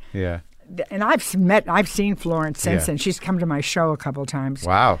great. Yeah. And I've seen Florence since Yeah. then. She's come to my show a couple times.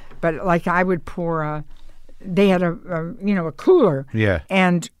 Wow. But like I would pour they had a cooler. Yeah.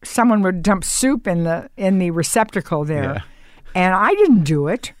 And someone would dump soup in the receptacle there. Yeah. And I didn't do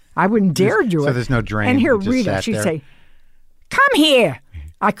it. I wouldn't dare do it. So there's no drain. And here, It just Rita, sat she'd there. say, "Come here."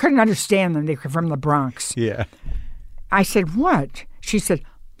 I couldn't understand them. They were from the Bronx. Yeah. I said, "What?" She said,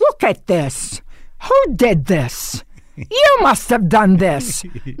 "Look at this. Who did this? You must have done this."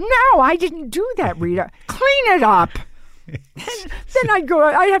 "No, I didn't do that, Rita. Clean it up." Then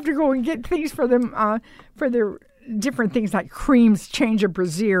I'd have to go and get things for them, for their different things like creams, change a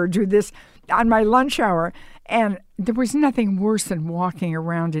brassiere, do this on my lunch hour. And there was nothing worse than walking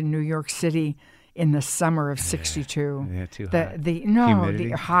around in New York City in the summer of '62. Yeah, too hot. The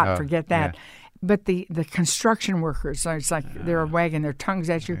Humidity? hot, Oh, forget that. yeah. But the construction workers, it's like they're wagging their tongues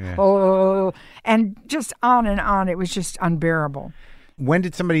at you, oh, and just on and on. It was just unbearable. When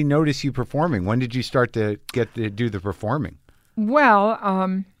did somebody notice you performing? When did you start to get to do the performing? Well,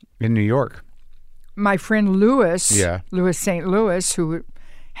 In New York. my friend Louis, Yeah. Louis St. Louis, who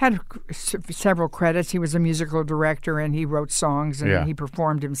had several credits. He was a musical director and he wrote songs and Yeah. he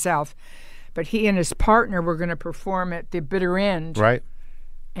performed himself. But he and his partner were going to perform at the bitter end, Right?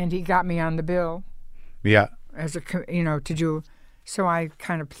 and he got me on the bill Yeah. as to do. So I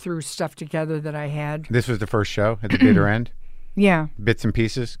kind of threw stuff together that I had. This was the first show at the bitter end? Yeah, Bits and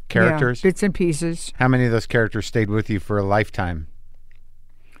pieces? Characters? yeah, bits and pieces. How many of those characters stayed with you for a lifetime?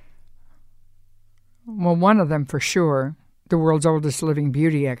 Well, one of them for sure, the world's oldest living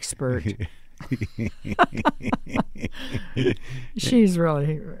beauty expert. She's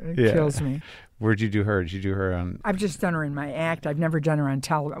really kills me. Where'd you do her? Did you do her on... I've just done her in my act. I've never done her on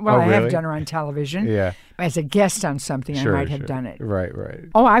television. Well, Oh, I really? have done her on television. Yeah. As a guest on something, Sure, I might have sure. done it. Right, right.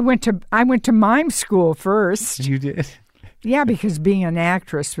 Oh, I went to mime school first. You did? Yeah, because being an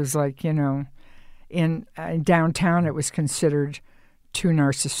actress was like, in downtown it was considered too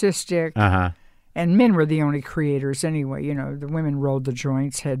narcissistic. Uh-huh. And men were the only creators anyway. The women rolled the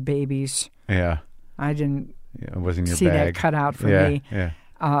joints, had babies. Yeah. I didn't Yeah, it wasn't your see bag. that cut out for Yeah, me.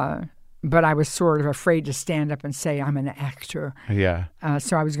 yeah. But I was sort of afraid to stand up and say I'm an actor. Yeah.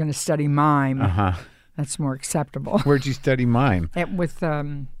 So I was going to study mime. Uh-huh. That's more acceptable. Where'd you study mime? With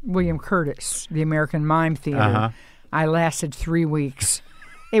William Curtis, the American Mime Theater. Uh-huh. I lasted 3 weeks.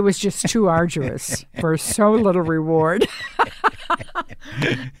 It was just too arduous for so little reward.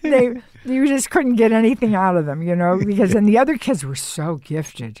 You just couldn't get anything out of them, because and the other kids were so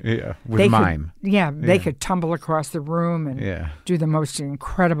gifted. Yeah, with mime. They could tumble across the room and Yeah. do the most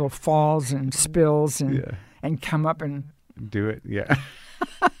incredible falls and spills and come up and... Do it, yeah.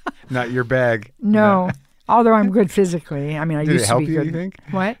 Not your bag. No. Although I'm good physically. I mean, I Did used it help to be you, good. you think?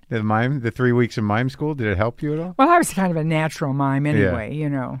 What? The 3 weeks of mime school, did it help you at all? Well, I was kind of a natural mime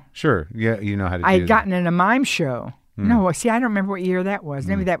anyway, Sure. Yeah, you know how to I do had gotten in a mime show. Hmm. No, see, I don't remember what year that was.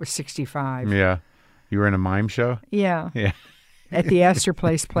 Maybe that was 65. that. Yeah. You were in a mime show? Yeah. Yeah. At the Astor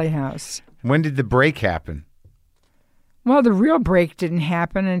Place Playhouse. When did the break happen? Well, the real break didn't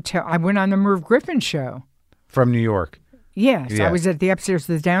happen until I went on the Merv Griffin show. From New York. Yes, Yeah. I was at the upstairs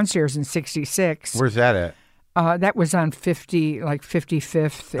to the downstairs in 66. Where's that at? That was on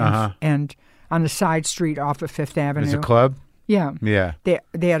 55th and on the side street off of Fifth Avenue. It's a club? Yeah. Yeah.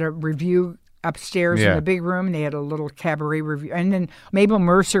 They had a review upstairs in Yeah. the big room. They had a little cabaret review. And then Mabel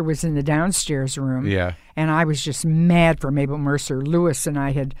Mercer was in the downstairs room. Yeah. And I was just mad for Mabel Mercer. Louis and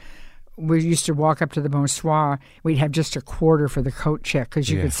I we used to walk up to the Bonsoir. We'd have just a quarter for the coat check because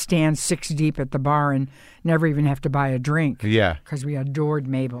you Yeah. could stand 6 deep at the bar and never even have to buy a drink. Yeah. Because we adored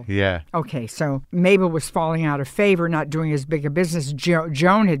Mabel. Yeah. Okay, so Mabel was falling out of favor, not doing as big a business.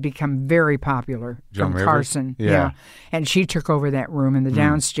 Joan had become very popular Joan from Rivers? Carson. Yeah. And she took over that room in the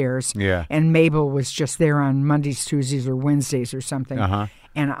downstairs. Yeah. And Mabel was just there on Mondays, Tuesdays, or Wednesdays or something. Uh-huh.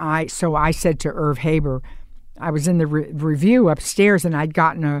 And I said to Irv Haber, I was in the review upstairs, and I'd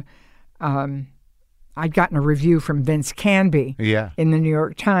gotten a review from Vince Canby Yeah. in the New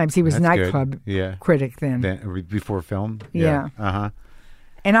York Times. He was a That's good. nightclub Yeah. critic then. Before film? Yeah. Uh-huh.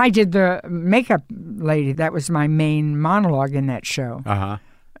 And I did the makeup lady. That was my main monologue in that show. Uh-huh.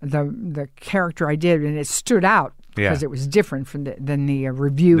 The character I did, and it stood out Yeah. because it was different from than the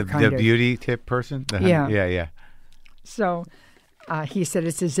review kind The of. beauty tip person? Yeah. Yeah, yeah. So he said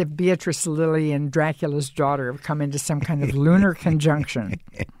it's as if Beatrice Lilly and Dracula's daughter have come into some kind of lunar conjunction.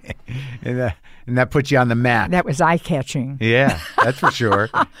 And that puts you on the map. That was eye-catching. Yeah, that's for sure.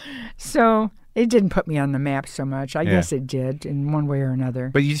 So it didn't put me on the map so much. I guess it did in one way or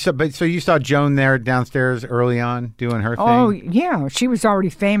another. But so you saw Joan there downstairs early on doing her thing? Oh, yeah. She was already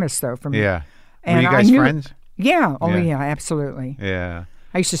famous, though. Yeah. Were And you I guys knew- friends? Yeah. Oh, Yeah. yeah, absolutely. Yeah.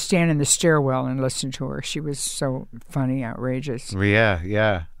 I used to stand in the stairwell and listen to her. She was so funny, outrageous. Yeah,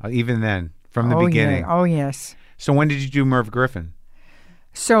 yeah. Even then, from the beginning. Yeah. Oh, yes. So when did you do Merv Griffin?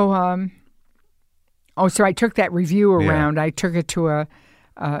 So, so I took that review around. I took it to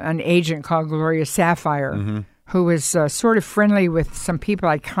an agent called Gloria Sapphire, who was sort of friendly with some people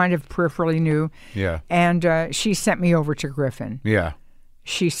I kind of peripherally knew. Yeah. And she sent me over to Griffin. Yeah.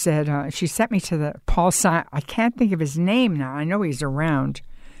 She said, she sent me to the Paul Simon. I can't think of his name now. I know he's around,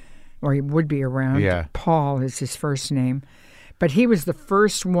 or he would be around. Yeah. Paul is his first name. But he was the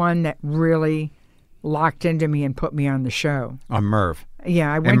first one that really locked into me and put me on the show. On Merv.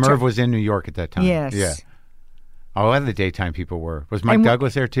 Yeah, I went And Merv was in New York at that time. Yes. Yeah. A lot of the daytime people were. Was Mike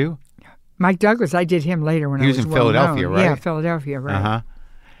Douglas there too? Mike Douglas, I did him later when He I was was in well Philadelphia, known. right? Yeah, Philadelphia, right. Uh-huh.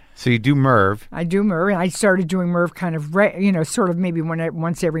 So you do Merv. I do Merv, and I started doing Merv kind of, sort of maybe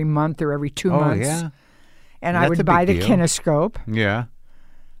once every month or every 2 months. Oh, yeah. And That's I a would big buy the deal. kinescope. Yeah.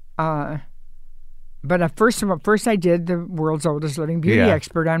 But first I did the world's oldest living beauty Yeah.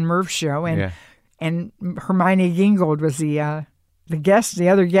 expert on Merv's show, and Yeah. and Hermione Gingold was the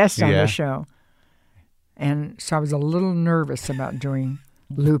other guest on Yeah. the show, and so I was a little nervous about doing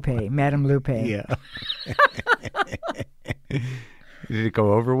Lupe, Madame Lupe. Yeah. Did it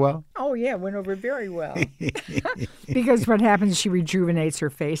go over well? Oh yeah, it went over very well. Because what happens, she rejuvenates her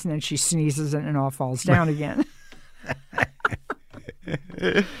face, and then she sneezes, and it all falls down again.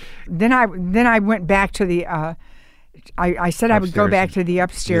 Then I went back to the. I said I would go Upstairs. back to the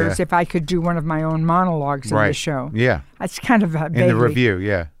upstairs Yeah. if I could do one of my own monologues in the show. Yeah. That's kind of In the review,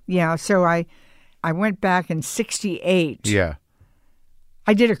 yeah. Yeah, so I went back in '68. Yeah.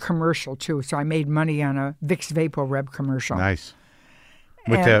 I did a commercial too, so I made money on a Vicks VapoRub commercial. Nice.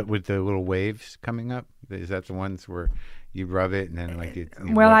 With the little waves coming up? Is that the ones where you rub it and then like you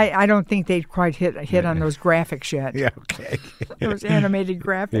Well, rub- I don't think they'd quite hit on those graphics yet. Yeah, okay. Those animated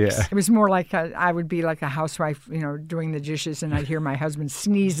graphics. Yeah. It was more like I would be like a housewife, doing the dishes, and I'd hear my husband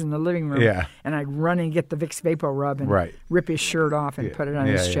sneeze in the living room. Yeah. And I'd run and get the Vicks VapoRub and Right. rip his shirt off and put it on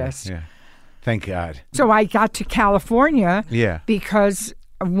his chest. Yeah. Thank God. So I got to California Yeah. because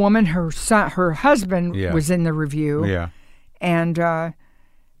a woman, her husband Yeah. was in the review. Yeah. And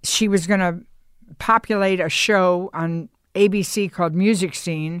she was going to populate a show on ABC called Music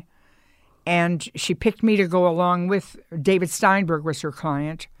Scene, and she picked me to go along with David Steinberg was her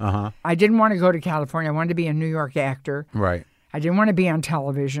client. Uh-huh. I didn't want to go to California. I wanted to be a New York actor. Right. I didn't want to be on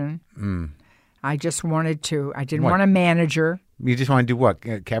television. I just wanted to. I didn't want a manager. You just want to do what?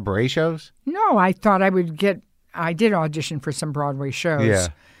 Cabaret shows? No, I thought I would get. I did audition for some Broadway shows. Yeah.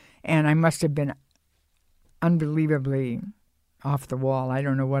 And I must have been unbelievably off the wall. I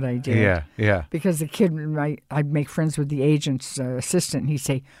don't know what I did. Yeah. Yeah. Because the kid, I'd make friends with the agent's assistant, and he'd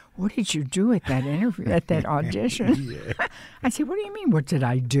say, "What did you do at that interview, at that audition?" I'd say, "What do you mean? What did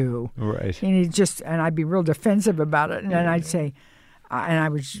I do?" Right. And I'd be real defensive about it, and then I'd say, and I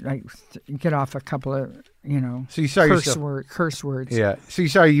would like get off a couple of So you saw curse words. Yeah.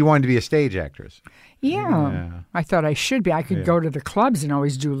 So you wanted to be a stage actress. Yeah. I thought I should be. I could go to the clubs and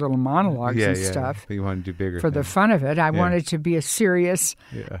always do little monologues and stuff. But you wanted to do bigger For the things. fun of it. I wanted to be a serious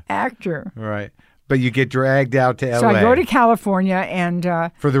actor. Right. But you get dragged out to LA. So I go to California and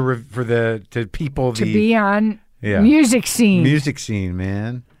to people to be on Yeah. Music Scene. music scene,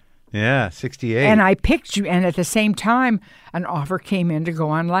 man. Yeah, 68. And I picked you, and at the same time, an offer came in to go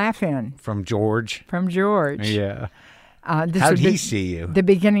on Laugh-In from George. from George. Yeah. This How'd was he see you? The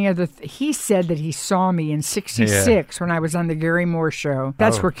beginning of he said that he saw me in '66 when I was on the Gary Moore show.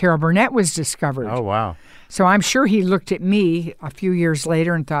 That's where Carol Burnett was discovered. Oh, wow. So I'm sure he looked at me a few years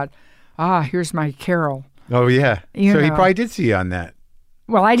later and thought, here's my Carol. Oh, yeah. You So he know. probably did see you on that.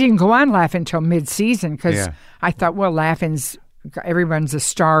 Well, I didn't go on Laugh-In until mid-season because Yeah. I thought, well, Laugh-In's, everyone's a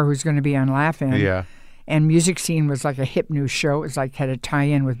star who's going to be on Laugh-In. Yeah. And Music Scene was like a hip news show. It was like had a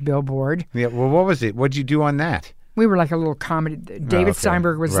tie-in with Billboard. Yeah. Well, what was it? What'd you do on that? We were like a little comedy. David okay.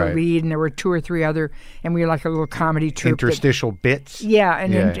 Steinberg was Right. the lead, and there were 2 or 3 other, and we were like a little comedy troupe. Interstitial bits? Yeah,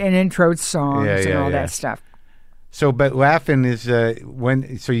 and Yeah. and intro songs Yeah, and yeah, all yeah. that stuff. So, but Laugh-In is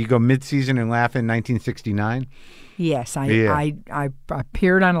so you go mid-season and Laugh-In 1969? Yes, Yeah. I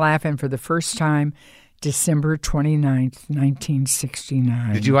appeared on Laugh-In for the first time December 29th,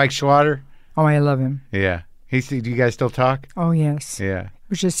 1969. Did you like Schlatter? Oh, I love him. Yeah. Do you guys still talk? Oh, yes. Yeah. It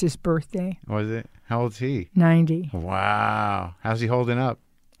was just his birthday, Was it? How old's he? 90. Wow. How's he holding up?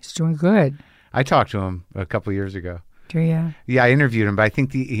 He's doing good. I talked to him a couple of years ago. Do you? Yeah, I interviewed him, but I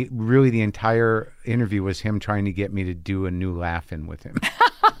think really the entire interview was him trying to get me to do a new Laugh-In with him.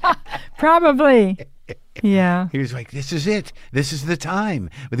 Probably. Yeah. He was like, "This is it. This is the time.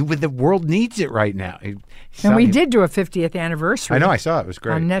 The world needs it right now." And we did do a 50th anniversary. I know. I saw it. It was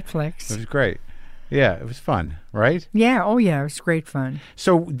great. on Netflix. It was great. Yeah, it was fun, right? Yeah. Oh, yeah. It was great fun.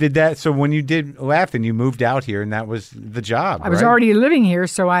 So so when you did Laugh, then you moved out here, and that was the job, I was right? already living here,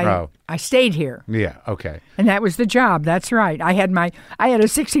 so I Oh. stayed here. Yeah, okay. And that was the job. That's right. I had a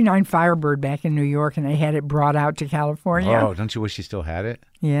 69 Firebird back in New York, and I had it brought out to California. Oh, don't you wish you still had it?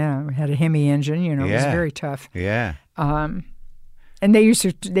 Yeah, we had a Hemi engine. It was Yeah. very tough. Yeah. And they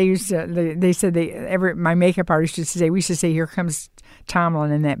said my makeup artist used to say, we used to say, here comes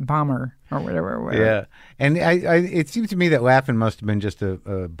Tomlin in that bomber or whatever. Yeah. And it seemed to me that Laughing must have been just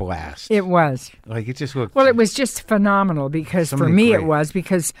a blast. It was. Like, it just looked... Well, it was just phenomenal because So for many me great- it was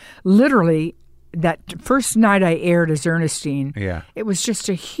because literally that first night I aired as Ernestine, Yeah. it was just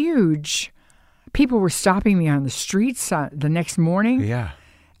a huge... People were stopping me on the streets the next morning. Yeah.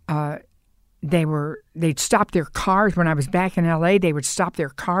 They'd stop their cars when I was back in LA. They would stop their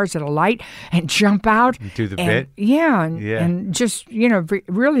cars at a light and jump out. Do the and, bit? Yeah. Yeah. And just,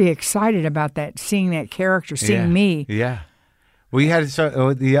 really excited about that, seeing that character, seeing Yeah. me. Yeah. Well, you had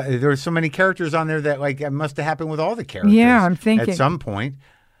there were so many characters on there that like it must have happened with all the characters. Yeah, I'm thinking- at some point,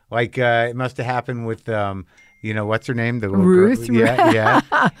 like it must have happened with what's her name, the little Ruth. girl. Yeah,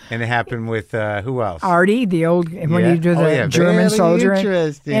 and it happened with who else? Artie, the old, when Yeah. you do Oh, the yeah, German very soldier.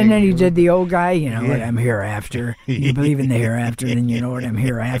 interesting. And then he did the old guy, what Yeah. I'm hereafter. You believe in the hereafter, then you know what I'm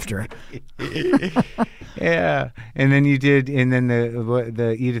hereafter. Yeah, and then you did, and then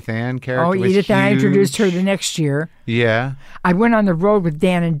the Edith Ann character. Oh, was Edith, I introduced her huge. the next year. Yeah, I went on the road with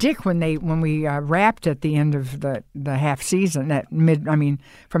Dan and Dick when we wrapped at the end of the half season,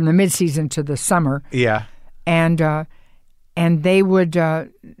 from the mid season to the summer, yeah, and they would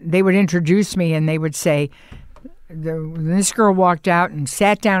introduce me and they would say, this girl walked out and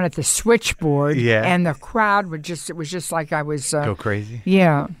sat down at the switchboard, Yeah. and the crowd it was just like I was go crazy.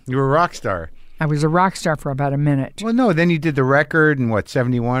 yeah, You were a rock star. I was a rock star for about a minute. Well, no. Then you did the record in what,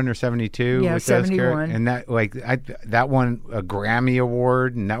 71 or 72? Yeah, with those 71. And that won a Grammy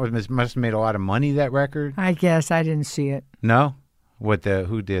award, and that must have made a lot of money. That record. I guess I didn't see it. No,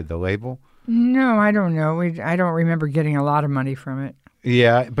 who did the label? No, I don't know. I don't remember getting a lot of money from it.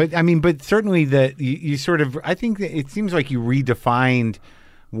 Yeah, but certainly that you sort of. I think that it seems like you redefined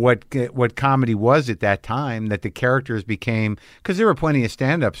what comedy was at that time. That the characters became, because there were plenty of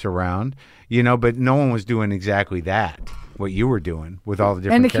stand-ups around, but no one was doing exactly that. What you were doing with all the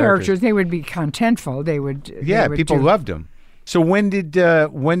different And the characters, they would be contentful. They would. Yeah, they would people do- loved them. So when did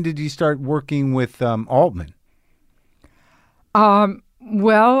you start working with Altman?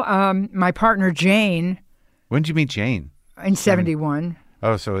 My partner Jane When did you meet Jane? in 71.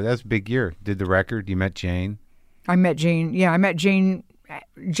 Oh, so that's a big year. Did the record? You met Jane? I met Jane. Yeah, I met Jane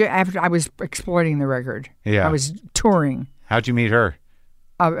after I was exploiting the record. Yeah. I was touring. How'd you meet her?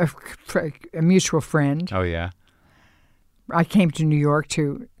 A mutual friend. Oh, yeah. I came to New York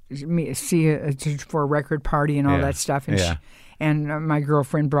to for a record party and all Yeah. that stuff, and Yeah. my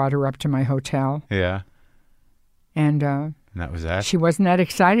girlfriend brought her up to my hotel, Yeah. and And that was that. she wasn't that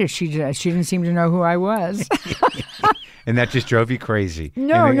excited. She didn't seem to know who I was. And that just drove you crazy.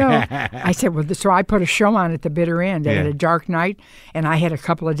 No, And- no. I said, well, so I put a show on at the bitter end. I had Yeah. a dark night, and I had a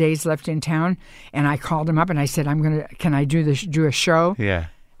couple of days left in town, and I called him up and I said, can I do a show? Yeah.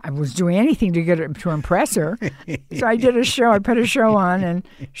 I was doing anything to impress her. So I did a show. I put a show on, and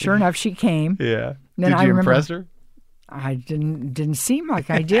sure enough, she came. Yeah. Then Did I you remember- impress her? I didn't seem like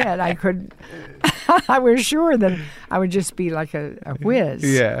I did. I could. I was sure that I would just be like a whiz.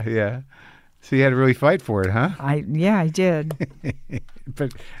 Yeah, yeah. So you had to really fight for it, huh? I did.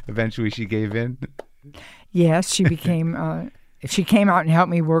 But eventually she gave in. Yes, she became. She came out and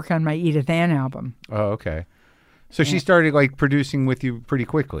helped me work on my Edith Ann album. Oh, okay. So she started like producing with you pretty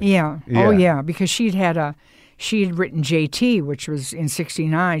quickly. Yeah. Yeah. Oh, yeah. Because she had written JT, which was in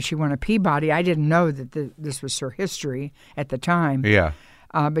 '69. She won a Peabody. I didn't know that this was her history at the time. Yeah.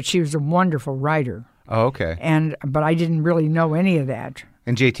 But she was a wonderful writer, Oh, okay. but I didn't really know any of that.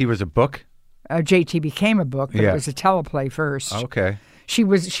 And JT was a book? JT became a book, but Yeah. it was a teleplay first. Okay. She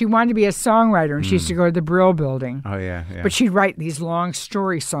wanted to be a songwriter, and she used to go to the Brill Building. Oh, yeah, yeah. But she'd write these long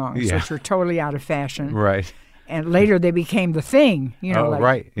story songs, Yeah. which were totally out of fashion. Right. And later they became the thing, Oh, like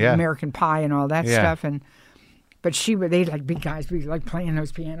right, yeah. American Pie and all that Yeah. stuff. But they'd like big guys be like playing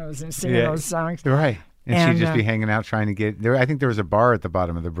those pianos and singing Yeah. those songs. Right. And she'd And, just be hanging out trying to get there. I think there was a bar at the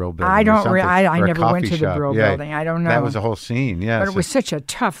bottom of the Brill Building. I or don't. something, I or a never went coffee to the shop. Brill Yeah. Building. I don't know. That was a whole scene. Yeah. but it was such a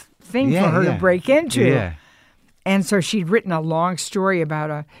tough thing Yeah, for her yeah. to break into. Yeah. And so she'd written a long story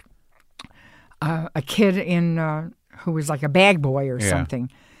about a kid who was like a bag boy or Yeah. something,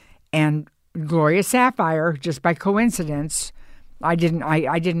 and Gloria Sapphire, just by coincidence, I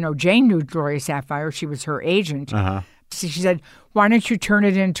didn't know Jane knew Gloria Sapphire. She was her agent, Uh-huh. She said, "Why don't you turn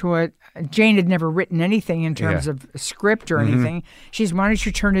it into a?" Jane had never written anything in terms of a script or anything. She said, "Why don't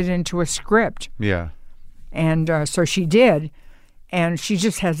you turn it into a script?" Yeah. And so she did, and she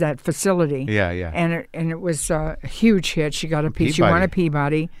just has that facility. Yeah, yeah. And it was a huge hit. She got a Peabody. She won a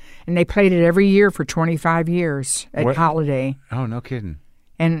Peabody, and they played it every year for 25 years at Holiday. Oh, no kidding.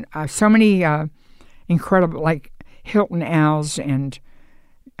 And so many incredible, like Hilton Als and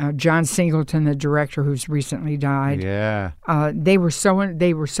John Singleton, the director who's recently died. Yeah. They were so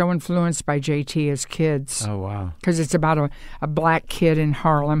influenced by JT as kids. Oh, wow. Because it's about a black kid in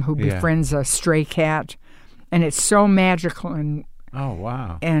Harlem who befriends a stray cat, and it's so magical and. Oh,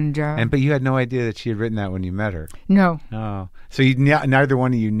 wow. And but you had no idea that she had written that when you met her. No. Oh, so neither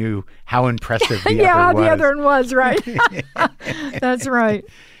one of you knew how impressive the yeah, other was. the other one was right. That's right.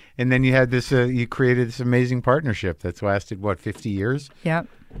 And then you had this. You created this amazing partnership that's lasted 50 years? Yep.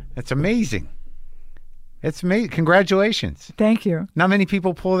 That's amazing. It's amazing. Congratulations. Thank you. Not many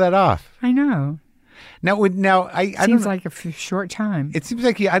people pull that off. I know. Now, I seems don't, like a short time. It seems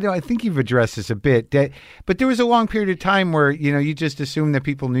like I think you've addressed this a bit, but there was a long period of time where you just assumed that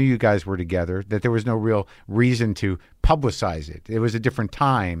people knew you guys were together, that there was no real reason to publicize it. It was a different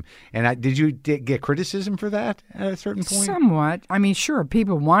time, and did you get criticism for that at a certain point? Somewhat. I mean, sure,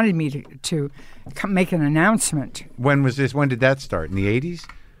 people wanted me to make an announcement. When was this? When did that start? In the 80s?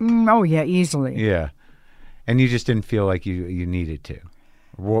 Oh yeah, easily. Yeah, and you just didn't feel like you needed to.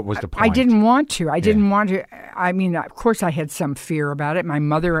 What was the point? I didn't want to. I didn't want to. I mean, of course, I had some fear about it. My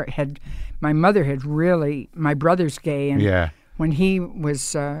mother had really. My brother's gay, and when he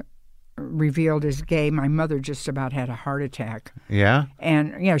was revealed as gay, my mother just about had a heart attack. Yeah.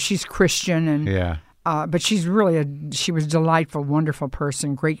 And she's Christian, and but she's she was a delightful, wonderful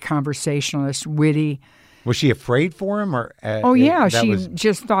person, great conversationalist, witty. Was she afraid for him, or? She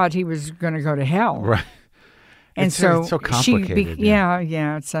just thought he was going to go to hell. Right. And it's so complicated.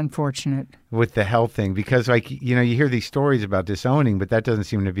 It's unfortunate. With the health thing, because you hear these stories about disowning, but that doesn't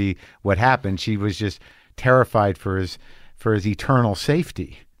seem to be what happened. She was just terrified for his eternal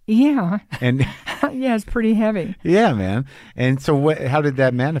safety. Yeah. And yeah, it's pretty heavy. Yeah, man. And so how did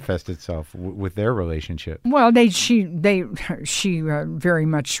that manifest itself with their relationship? Well, she very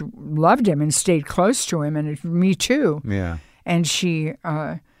much loved him and stayed close to him, and me too. Yeah. And she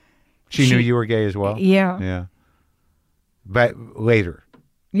knew you were gay as well? Yeah. Yeah. But later?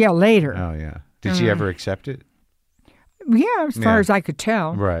 Yeah, later. Oh, yeah. Did she ever accept it? Yeah, as far as I could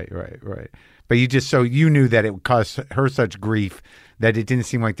tell. Right. But you knew that it caused her such grief that it didn't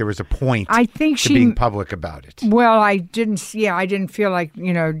seem like there was a point to being public about it. Well, I didn't feel like,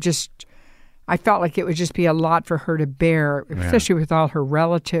 I felt like it would just be a lot for her to bear, especially with all her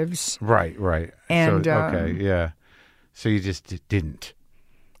relatives. Right. And, So you just didn't.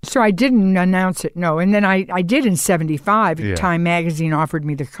 So I didn't announce it, no. And then I did in 1975. Time magazine offered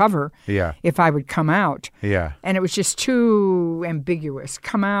me the cover if I would come out. Yeah. And it was just too ambiguous.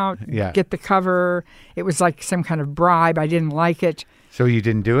 Come out, get the cover. It was like some kind of bribe. I didn't like it. So you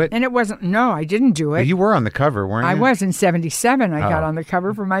didn't do it? And it wasn't, no, I didn't do it. You were on the cover, weren't you? I was in 1977. I got on the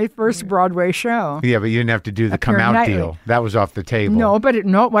cover for my first Broadway show. Yeah, but you didn't have to do the come out deal. That was off the table. No,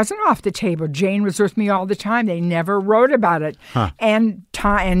 it wasn't off the table. Jane was with me all the time. They never wrote about it. Huh. And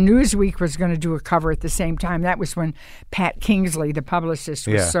Newsweek was going to do a cover at the same time. That was when Pat Kingsley, the publicist,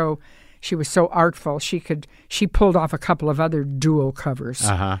 was she was so artful. She pulled off a couple of other dual covers.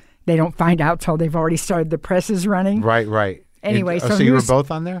 Uh-huh. They don't find out till they've already started the presses running. Right. Anyway, so you were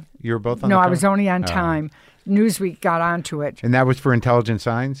both on there? You were both on No, the cover? I was only on Time. Newsweek got onto it. And that was for Intelligent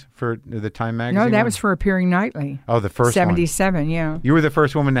Signs for the Time magazine? No, that was for Appearing Nightly. Oh, the first 1977, yeah. You were the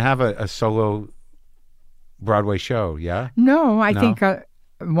first woman to have a solo Broadway show, yeah? No, I think, as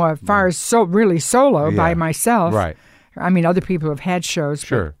far as really solo by myself. Right. I mean, other people have had shows.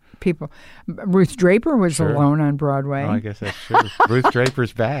 Sure. Ruth Draper was alone on Broadway. Oh, I guess that's true. Ruth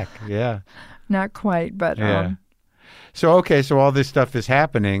Draper's back, yeah. Not quite, but... Yeah. So all this stuff is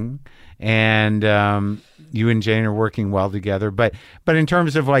happening, and you and Jane are working well together. But in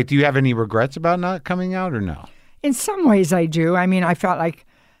terms of do you have any regrets about not coming out or no? In some ways, I do. I mean, I felt like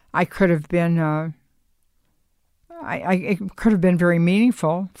I could have been. It could have been very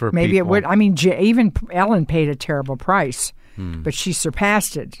meaningful. For maybe people. It would. I mean, even Ellen paid a terrible price, but she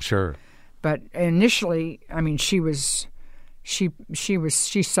surpassed it. Sure. But initially, I mean, she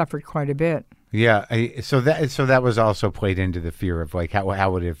suffered quite a bit. Yeah, so that was also played into the fear of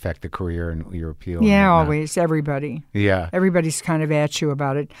how would it affect the career and your appeal? Yeah, always, everybody. Yeah, everybody's kind of at you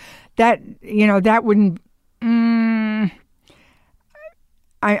about it. That wouldn't. I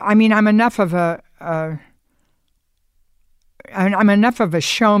mean, I'm enough of a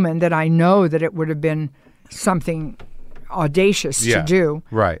showman that I know that it would have been something audacious to Yeah. do.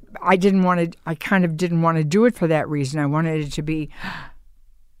 Right. I kind of didn't want to do it for that reason. I wanted it to be.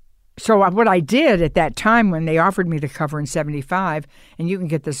 So what I did at that time when they offered me the cover in '75, and you can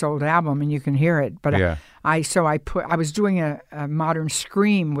get this old album and you can hear it, but Yeah. I was doing a Modern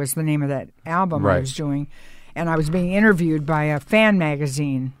Scream was the name of that album I Right. was doing, and I was being interviewed by a fan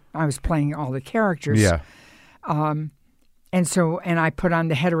magazine. I was playing all the characters. Yeah. And I put on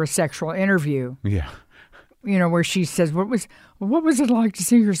the heterosexual interview, Yeah. where she says, what was it like to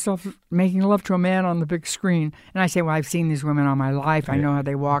see yourself making love to a man on the big screen? And I say, well, I've seen these women all my life. I know how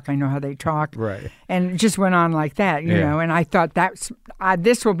they walk. I know how they talk. Right. And it just went on like that, you Yeah. know. And I thought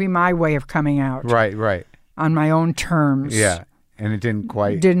this will be my way of coming out Right. Right. on my own terms. Yeah. And it didn't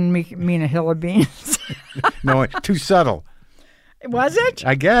quite. Didn't mean a hill of beans. No, too subtle. Was it?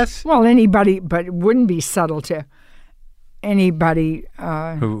 I guess. Well, anybody, but it wouldn't be subtle to anybody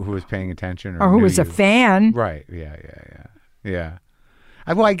Who was paying attention or who knew was a you. fan. Right. Yeah.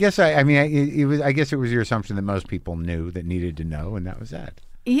 Well, I guess I mean, it was. I guess it was your assumption that most people knew that needed to know, and that was that.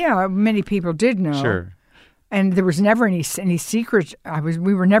 Yeah, many people did know. Sure. And there was never any secret.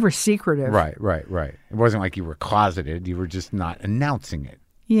 We were never secretive. Right. It wasn't like you were closeted. You were just not announcing it.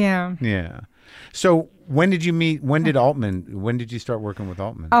 Yeah. Yeah. So when did you meet? When did Altman? When did you start working with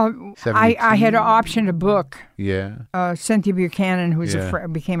Altman? I had optioned a book. Yeah. Cynthia Buchanan, who Yeah.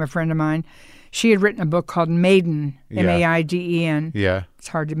 became a friend of mine, she had written a book called Maiden, Yeah. Maiden. Yeah. It's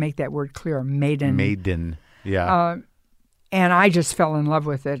hard to make that word clear, Maiden. Maiden. Yeah. And I just fell in love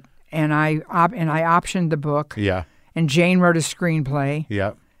with it, and I optioned the book. Yeah. And Jane wrote a screenplay,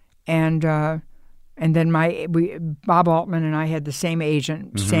 Yeah. and then Bob Altman and I had the same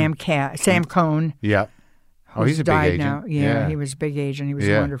agent, Mm-hmm. Sam Cohn. Yeah. Oh, he's who's a big died agent. now. Yeah, he was a big agent. He was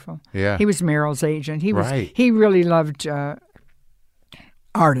Yeah. wonderful. Yeah. He was Meryl's agent. He was. Right. He really loved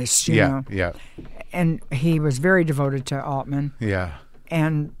artists, you know, Yeah. and he was very devoted to Altman. Yeah.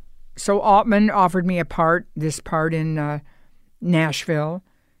 And so Altman offered me this part in Nashville,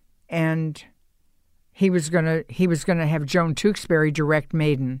 and he was gonna have Joan Tewksbury direct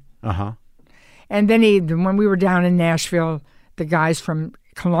Maiden. Uh-huh. And then when we were down in Nashville, the guys from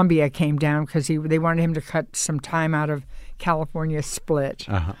Columbia came down because they wanted him to cut some time out of California Split.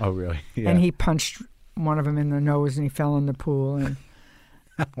 Uh-huh. Oh, really? Yeah. And he punched one of them in the nose, and he fell in the pool. And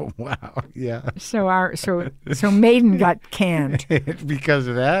Oh, wow. Yeah. so Maiden got canned. Because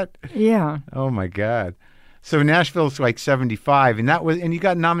of that? Yeah. Oh, my God. So Nashville's like 75, and you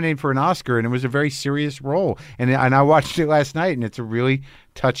got nominated for an Oscar, and it was a very serious role. And I watched it last night, and it's a really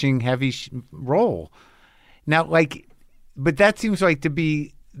touching, heavy role. Now, but that seems like to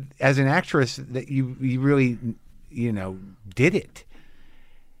be, as an actress, that you really, did it.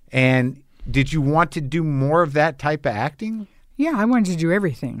 And did you want to do more of that type of acting? Yeah, I wanted to do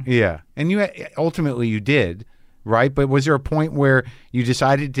everything. Yeah, and ultimately you did, right? But was there a point where you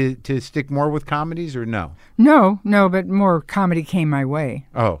decided to stick more with comedies, or no? No, but more comedy came my way.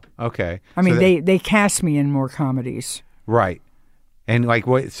 Oh, okay. I mean, they cast me in more comedies. Right. And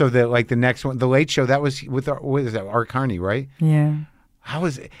what? So the next one, The Late Show, that was with what is that? Art Carney, right? Yeah.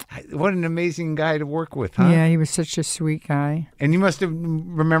 What an amazing guy to work with, huh? Yeah, he was such a sweet guy. And you must have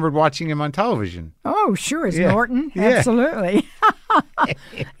remembered watching him on television. Oh, sure, as Yeah. Norton, Yeah. absolutely.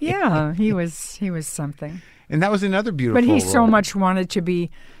 Yeah, he was something. And that was another beautiful. But he so role. much wanted to be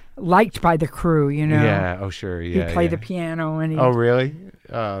liked by the crew, you know. Yeah. Oh, sure. Yeah. He'd play yeah. the piano, and Oh, really?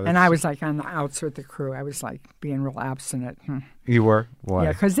 Oh, and I was like on the outs with the crew. I was like being real abstinent. You were? Why?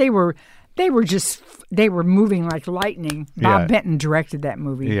 Yeah, because they were moving like lightning. Bob Yeah. Benton directed that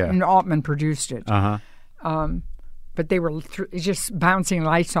movie, Yeah. and Altman produced it. Uh-huh. But they were just bouncing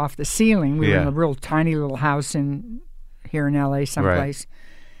lights off the ceiling. We were Yeah. in a real tiny little house here in L.A. someplace,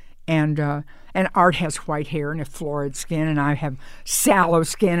 and Art has white hair and a florid skin, and I have sallow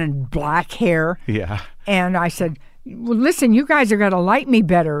skin and black hair. Yeah. And I said, well, listen, you guys are going to light me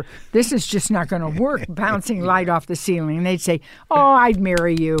better. This is just not going to work, bouncing light off the ceiling. And they'd say, oh, I'd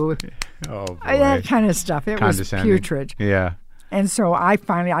marry you. Oh, boy. That kind of stuff. It was Condescending. putrid. Yeah. And so I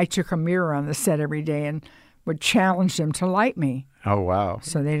took a mirror on the set every day and would challenge them to like me. Oh, wow.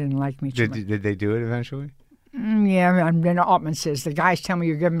 So they didn't like me too much. Did they do it eventually? Yeah, and then Altman says, the guys tell me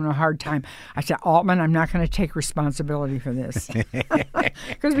you're giving them a hard time. I said, Altman, I'm not going to take responsibility for this.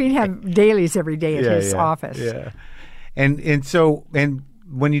 Because we'd have dailies every day at his office. Yeah. And so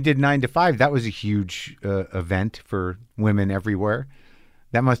when you did 9 to 5, that was a huge event for women everywhere.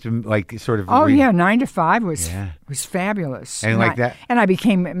 That must have been like sort of. Oh yeah, 9 to 5 was Yeah. was fabulous. And like that- and I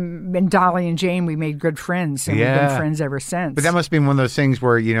became and Dolly and Jane. We made good friends, and we've Yeah. been friends ever since. But that must have been one of those things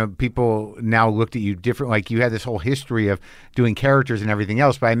where, people now looked at you different. Like you had this whole history of doing characters and everything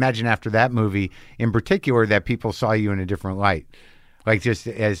else. But I imagine after that movie in particular that people saw you in a different light. Like just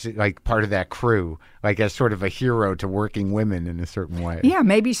as like part of that crew, like as sort of a hero to working women in a certain way. Yeah,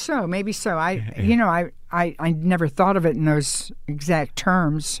 maybe so. Maybe so. I never thought of it in those exact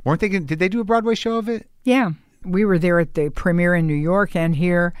terms. Weren't they? Did they do a Broadway show of it? Yeah, we were there at the premiere in New York and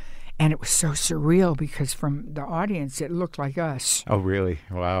here, and it was so surreal because from the audience it looked like us. Oh, really?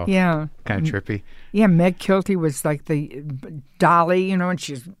 Wow. Yeah. Kind of trippy. Yeah, Meg Kilty was like the Dolly, and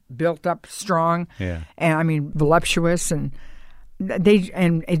she's built up strong. Yeah. And I mean voluptuous, and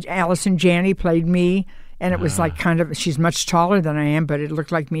Allison Janney played me, and it was like kind of, she's much taller than I am, but it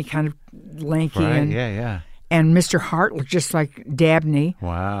looked like me, kind of lanky, Right. and Yeah. and Mr. Hart looked just like Dabney.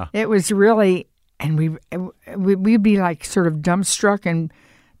 Wow. It was really, and we'd be like sort of dumbstruck, and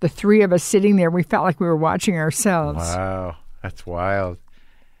the three of us sitting there, we felt like we were watching ourselves. Wow. That's wild.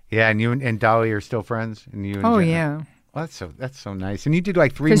 Yeah, and you and Dolly are still friends, and you. And Oh Jen- yeah, Well, that's so nice. And you did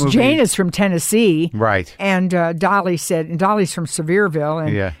like 3 because movies. Jane is from Tennessee, Right. and Dolly said, and Dolly's from Sevierville,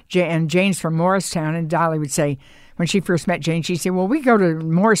 and Yeah. and Jane's from Morristown, and Dolly would say, when she first met Jane, she'd say, "Well, we go to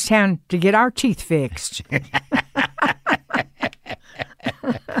Morristown to get our teeth fixed."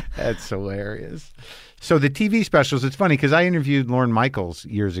 That's hilarious. So the TV specials, it's funny because I interviewed Lorne Michaels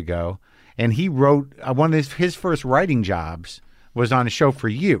years ago, and he wrote one of his first writing jobs was on a show for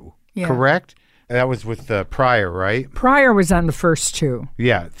you, Yeah. correct? That was with Pryor, right? Pryor was on the first two,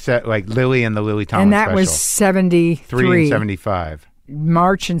 Yeah, like Lily and the Lily Tomlin and that special. was 73. 3 and 75.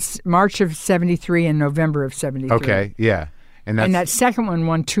 March of 73 and November of 73. Okay, yeah. And that second one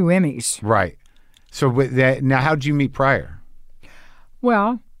won 2 Emmys. right. So with that, now how'd you meet Pryor?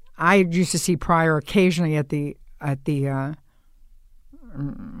 Well, I used to see Pryor occasionally at the the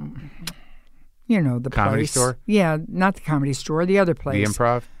Comedy place. store? Yeah, not the Comedy Store, the other place. The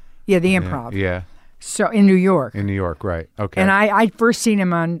Improv? Yeah, the Improv. Yeah, So in New York. in New York, right. Okay. And I first seen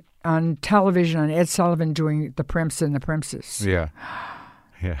him on television on Ed Sullivan doing The Prince and the Princess. Yeah.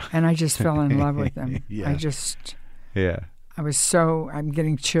 Yeah. And I just fell in love with him. Yeah. I'm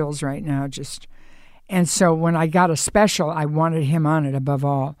getting chills right now just. And so when I got a special, I wanted him on it above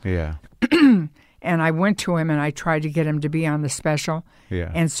all. Yeah. And I went to him and I tried to get him to be on the special.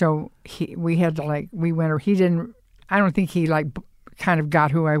 Yeah. And so he didn't, I don't think he kind of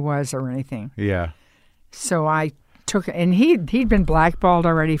got who I was or anything. Yeah. So I took, and he'd been blackballed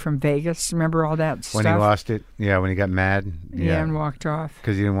already from Vegas. Remember all that stuff? When he lost it, when he got mad. Yeah, and walked off.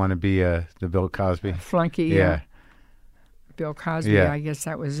 Because he didn't want to be the Bill Cosby. Flunky. Yeah. Bill Cosby, Yeah. I guess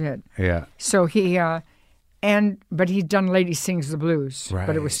that was it. Yeah. So he, but he'd done Lady Sings the Blues,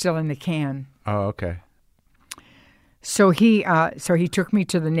 but it was Right. still in the can. Oh, okay. So he took me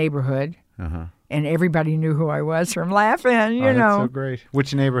to the neighborhood, Uh-huh. and everybody knew who I was from laughing, That's so great.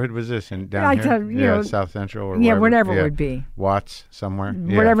 Which neighborhood was this? Down I here? tell you, South Central or Yeah, wherever? whatever it would be. Watts somewhere?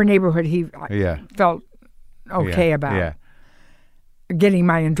 Yeah. Whatever neighborhood he Yeah. felt okay about Yeah. getting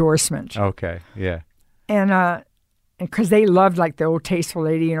my endorsement. Okay. Yeah. And because they loved like the old tasteful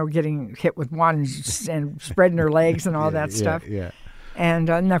lady, getting hit with wands and spreading her legs and all that stuff. Yeah.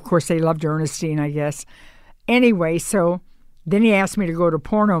 And of course, they loved Ernestine, I guess. Anyway, so then he asked me to go to a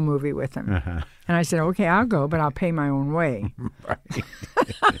porno movie with him. Uh-huh. And I said, okay, I'll go, but I'll pay my own way.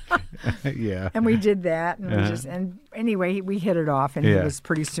 Yeah. And we did that. And anyway, we hit it off. And Yeah. he was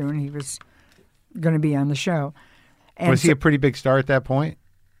pretty soon, he was going to be on the show. And Was he a pretty big star at that point?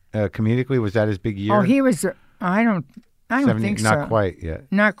 Comedically, was that his big year? Oh, he was, I don't think so. Not quite yet.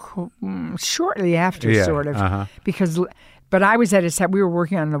 Shortly after, Yeah, sort of. uh-huh. But I was at his set. We were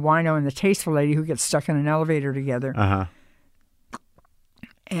working on The Wino and the Tasteful Lady who gets stuck in an elevator together. Uh-huh.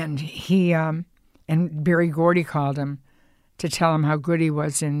 And he and Barry Gordy called him to tell him how good he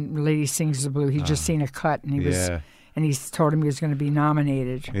was in Lady Sings the Blue. He'd just seen a cut, and he told him he was going to be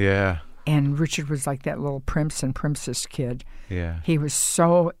nominated. Yeah. And Richard was like that little Prince and Princess kid. Yeah. He was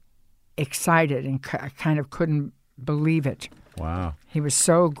so excited and kind of couldn't believe it. Wow. He was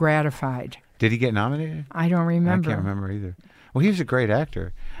so gratified. Did he get nominated? I don't remember. I can't remember either. Well, he was a great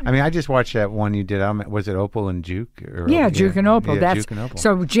actor. I mean, I just watched that one you did. Was it Opal and Juke? Yeah, Juke and Opal. Yeah, Juke and Opal.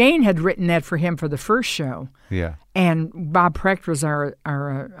 So Jane had written that for him for the first show. Yeah. And Bob Precht was our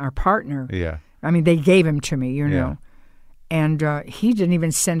partner. Yeah. I mean, they gave him to me, Yeah. know. And he didn't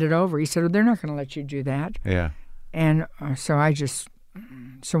even send it over. He said, they're not going to let you do that. Yeah. And so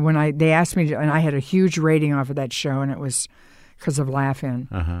when they asked me to, and I had a huge rating off of that show, and it was because of Laugh-In.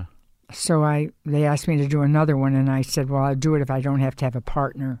 Uh-huh. So they asked me to do another one, and I said, well, I'll do it if I don't have to have a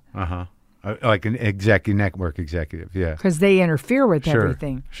partner. Uh-huh. Like an network executive, yeah. Because they interfere with Sure,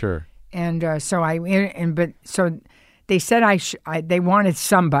 everything. sure. And so they said they wanted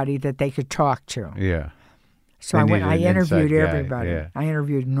somebody that they could talk to. Yeah. So They I went. needed I an interviewed inside guy, everybody. yeah. I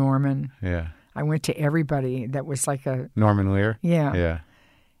interviewed Norman. Yeah. I went to everybody that was like a Norman Lear? yeah. Yeah.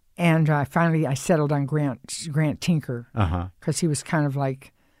 And finally, I settled on Grant Tinker Uh-huh. because he was kind of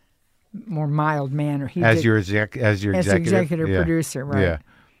like more mild manner. He As did- your as the executive? executive Yeah. producer, right? Yeah.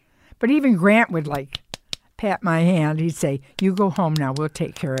 But even Grant would like pat my hand. He'd say, "You go home now. We'll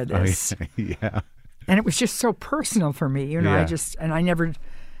take care of Oh, this." yeah. And it was just so personal for me, you know. Yeah. I never.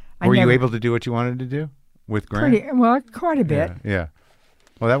 Were you able to do what you wanted to do with Grant? Quite a bit. Yeah.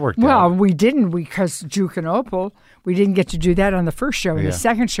 Well, that worked Well, out. we didn't because Juke and Opal. We didn't get to do that on the first show. In Yeah. the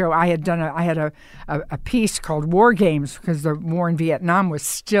second show, I had a piece called War Games because the war in Vietnam was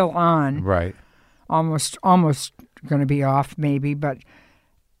still on, Right. almost going to be off maybe,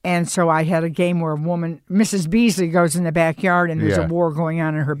 and so I had a game where a woman, Mrs. Beasley, goes in the backyard and there's Yeah. a war going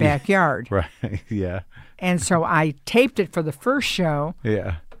on in her backyard, Right. Yeah. and so I taped it for the first show.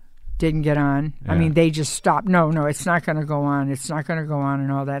 Yeah. Didn't get on. I Yeah. mean, they just stopped. No, it's not going to go on. It's not going to go on,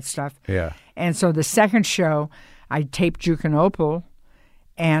 and all that stuff. Yeah. And so the second show, I taped Juke and Opal,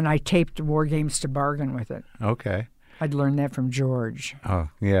 and I taped War Games to bargain with it. Okay. I'd learned that from George. Oh,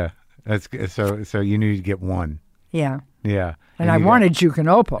 yeah. That's good. So you knew you'd get one. Yeah. Yeah. And I you wanted Juke and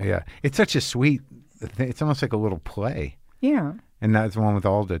Opal. got- yeah. It's such a sweet thing. It's almost like a little play. Yeah. And that's the one with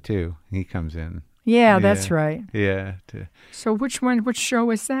Alda, too. He comes in. Yeah, that's Yeah. right. Yeah. So which show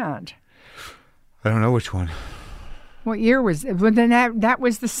was that? I don't know which one. What year was it? Well, then that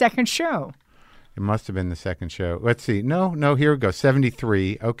was the second show. It must have been the second show. Let's see. No, here we go.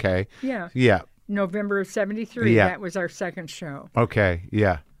 73. Okay. Yeah. Yeah. November of 73. Yeah. That was our second show. Okay.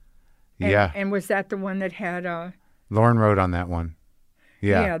 Yeah. Yeah. And was that the one that had Lauren wrote on that one.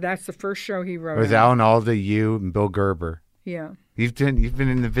 Yeah. that's the first show he wrote. It was on. Alan Alda, you, and Bill Gerber. Yeah. You've been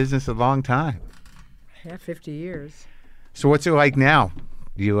in the business a long time. Yeah, 50 years. So what's it like now?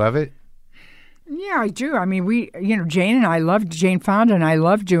 Do you love it? Yeah, I do. I mean, Jane Fonda and I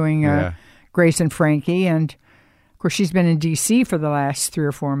love doing Yeah. Grace and Frankie. And, of course, she's been in D.C. for the last 3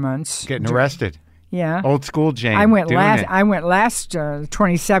 or 4 months. Getting arrested. Yeah. Old school Jane. I went doing last. it. I went last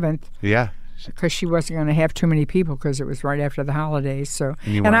 27th Yeah. because she wasn't going to have too many people because it was right after the holidays. So,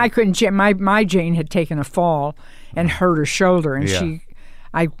 And you and I weren't- couldn't. My Jane had taken a fall and hurt her shoulder, and Yeah.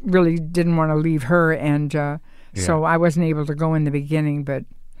 I really didn't want to leave her, and so I wasn't able to go in the beginning. But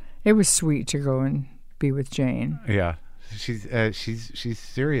it was sweet to go and be with Jane. Yeah. She's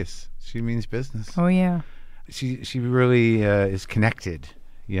serious. She means business. Oh yeah. She really is connected,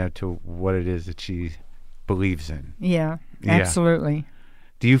 to what it is that she believes in. Yeah, Yeah. absolutely.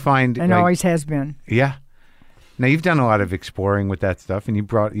 Do you find And always has been. Yeah. Now you've done a lot of exploring with that stuff, and you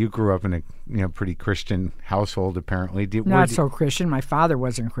grew up in a pretty Christian household apparently. Not so Christian. My father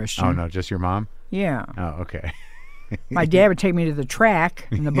wasn't Christian. Oh no, just your mom? Yeah. Oh, okay. My dad would take me to the track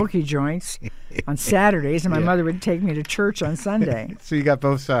and the bookie joints on Saturdays, and my mother would take me to church on Sunday. So you got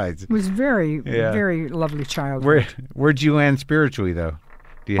both sides. It was very, Yeah. very lovely childhood. Where'd you land spiritually though?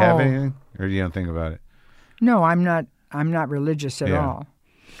 Do you have Oh. anything, or you don't think about it? No, I'm not religious at Yeah. all.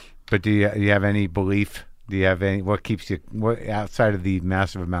 But do you have any belief? Do you have any? What keeps you? What outside of the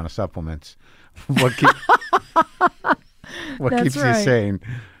massive amount of supplements? What That's keeps you right. sane?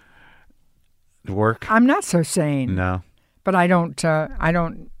 Work? I'm not so sane. No. But I don't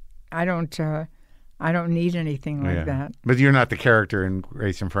need anything like that. But you're not the character in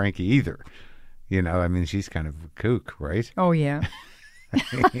Grace and Frankie either. I mean, she's kind of a kook, right? Oh yeah.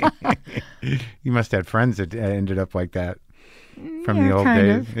 You must have friends that ended up like that from Yeah, the old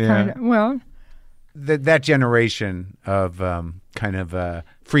kind days. of, kind of. Well, That generation of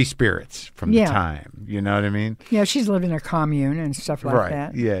free spirits from the Yeah. time. You know what I mean? yeah, she's lived in a commune and stuff like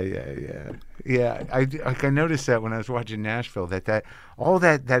that. Yeah. I noticed that when I was watching Nashville, that all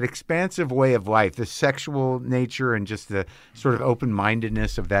that expansive way of life, the sexual nature and just the sort of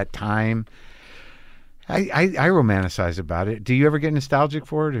open-mindedness of that time. I romanticize about it. Do you ever get nostalgic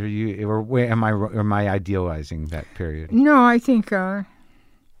for it, or am I idealizing that period? No, I think no,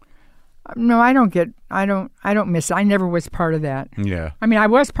 I don't miss it. I never was part of that. Yeah. I mean, I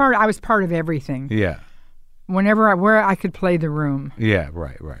was part of everything. Yeah. Where I could play the room. Yeah,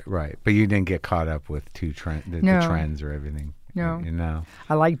 right. But you didn't get caught up with the trends or everything. No.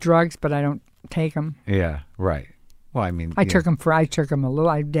 I like drugs, but I don't take them. Yeah, right. Well, I mean, I took them a little.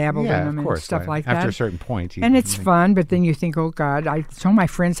 I dabbled in of them and course, stuff right. like that. After a certain point. And it's fun, but then you think, oh God, some of my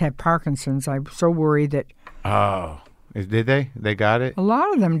friends have Parkinson's. I'm so worried that. Oh, Did they? They got it? A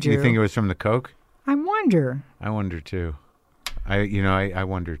lot of them Do do. you think it was from the coke? I wonder I wonder too. I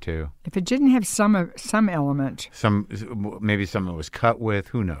wonder too. if it didn't have some element. Maybe something was cut with.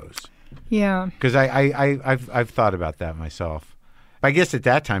 Who knows? Yeah. Because I've thought about that myself. I guess at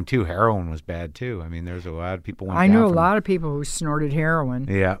that time too, heroin was bad too. I mean, there's a lot of people. I knew a lot of people who snorted heroin.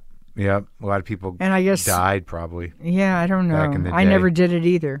 Yeah. A lot of people. And I guess died probably. Yeah, I don't know. Back in the I day. never did it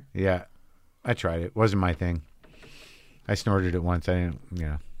either. Yeah, I tried it. It wasn't my thing. I snorted it once. I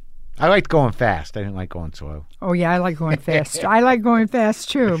didn't. I liked going fast. I didn't like going slow. Oh yeah, I like going fast. I like going fast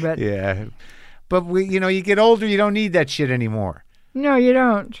too, but Yeah, but you get older, you don't need that shit anymore no, you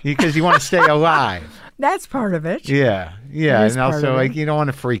don't. because you want to stay alive. That's part of it. Yeah, That is and part also of like it. you don't want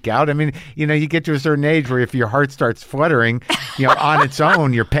to freak out. I mean, you get to a certain age where if your heart starts fluttering, on its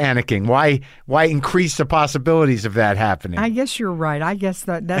own, you're panicking. Why increase the possibilities of that happening? I guess you're right. I guess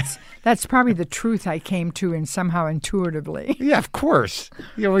that's probably the truth I came to and somehow intuitively. Yeah, of course.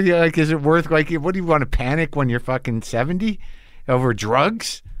 Like, is it worth what do you want to panic when you're fucking 70 over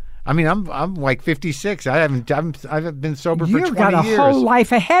drugs? I mean, I'm like 56. I've been sober for 20 years. You've got a whole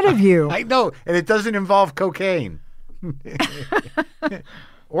life ahead of you. I know, and it doesn't involve cocaine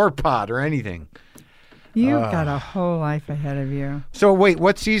or pot or anything. You've got a whole life ahead of you. So wait,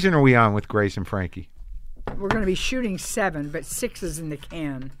 what season are we on with Grace and Frankie? We're going to be shooting 7, but 6 is in the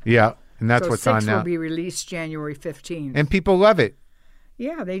can. Yeah, and that's so what's 6 on now. will be released January 15th. And people love it.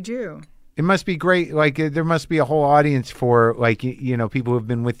 Yeah, they do. It must be great. Like there must be a whole audience for like people who have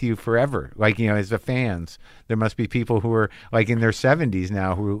been with you forever. Like as the fans, there must be people who are like in their 70s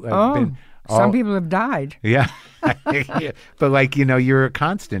now who have been. Some people have died. Yeah. Yeah. But like you're a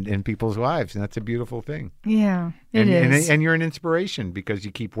constant in people's lives, and that's a beautiful thing. Yeah, it is. And you're an inspiration because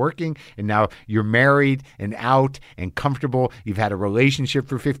you keep working, and now you're married and out and comfortable. You've had a relationship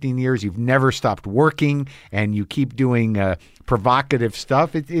for 15 years. You've never stopped working, and you keep doing provocative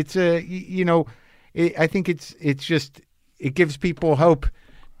stuff. I think it's just it gives people hope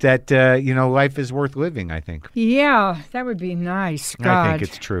that life is worth living. I think. Yeah, that would be nice. God. I think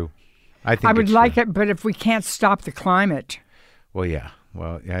it's true. I would like it, but if we can't stop the climate, well, yeah.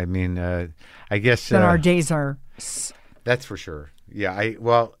 Well, I mean, I guess then our days are. That's for sure. Yeah.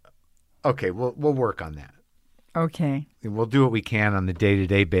 Okay. We'll work on that. Okay. We'll do what we can on the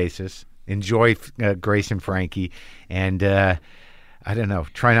day-to-day basis. Enjoy Grace and Frankie, and I don't know.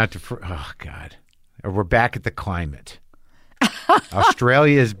 Try not to. Oh God, we're back at the climate.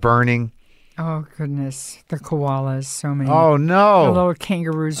 Australia is burning. Oh goodness, the koalas, so many. Oh The no! little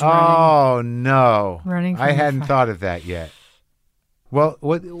kangaroos running. Oh no! Running from I the hadn't fire. thought of that yet. Well,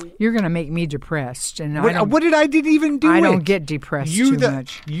 what? You're going to make me depressed, and I What did I even do? I it? don't get depressed too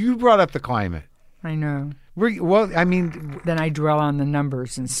much. You brought up the climate. I know. I mean, Then I dwell on the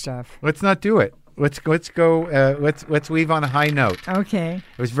numbers and stuff. let's not do it. Let's go. Let's leave on a high note. Okay.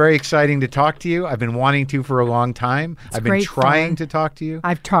 It was very exciting to talk to you. I've been wanting to for a long time. I've been great trying fun. to talk to you,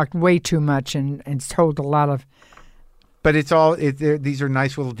 I've talked way too much and told a lot of. but these are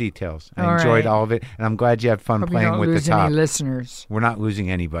nice little details. I All enjoyed right. all of it, and I'm glad you had fun Hope you playing don't with lose the top. any listeners. We're not losing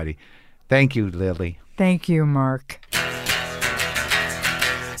anybody. Thank you, Lily. Thank you, Mark.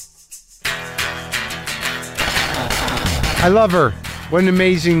 I love her. What an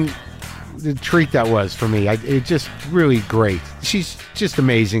amazing treat that was for me. It's just really great. She's just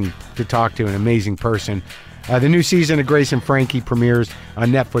amazing to talk to, an amazing person. The new season of Grace and Frankie premieres on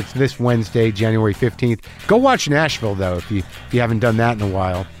Netflix this Wednesday, January 15th. Go watch Nashville, though, if you haven't done that in a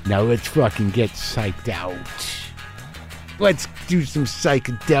while. Now let's fucking get psyched out. Let's do some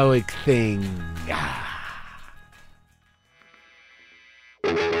psychedelic thing.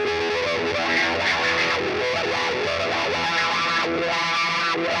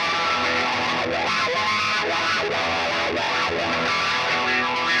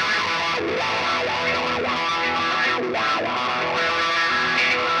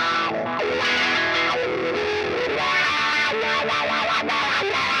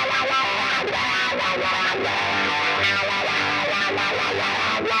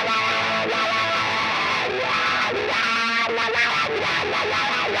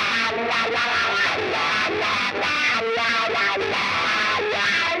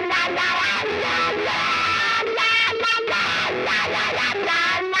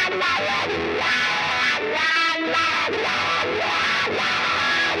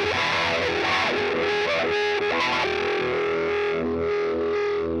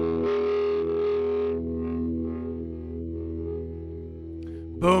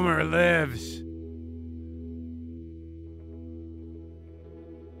 Boomer lives.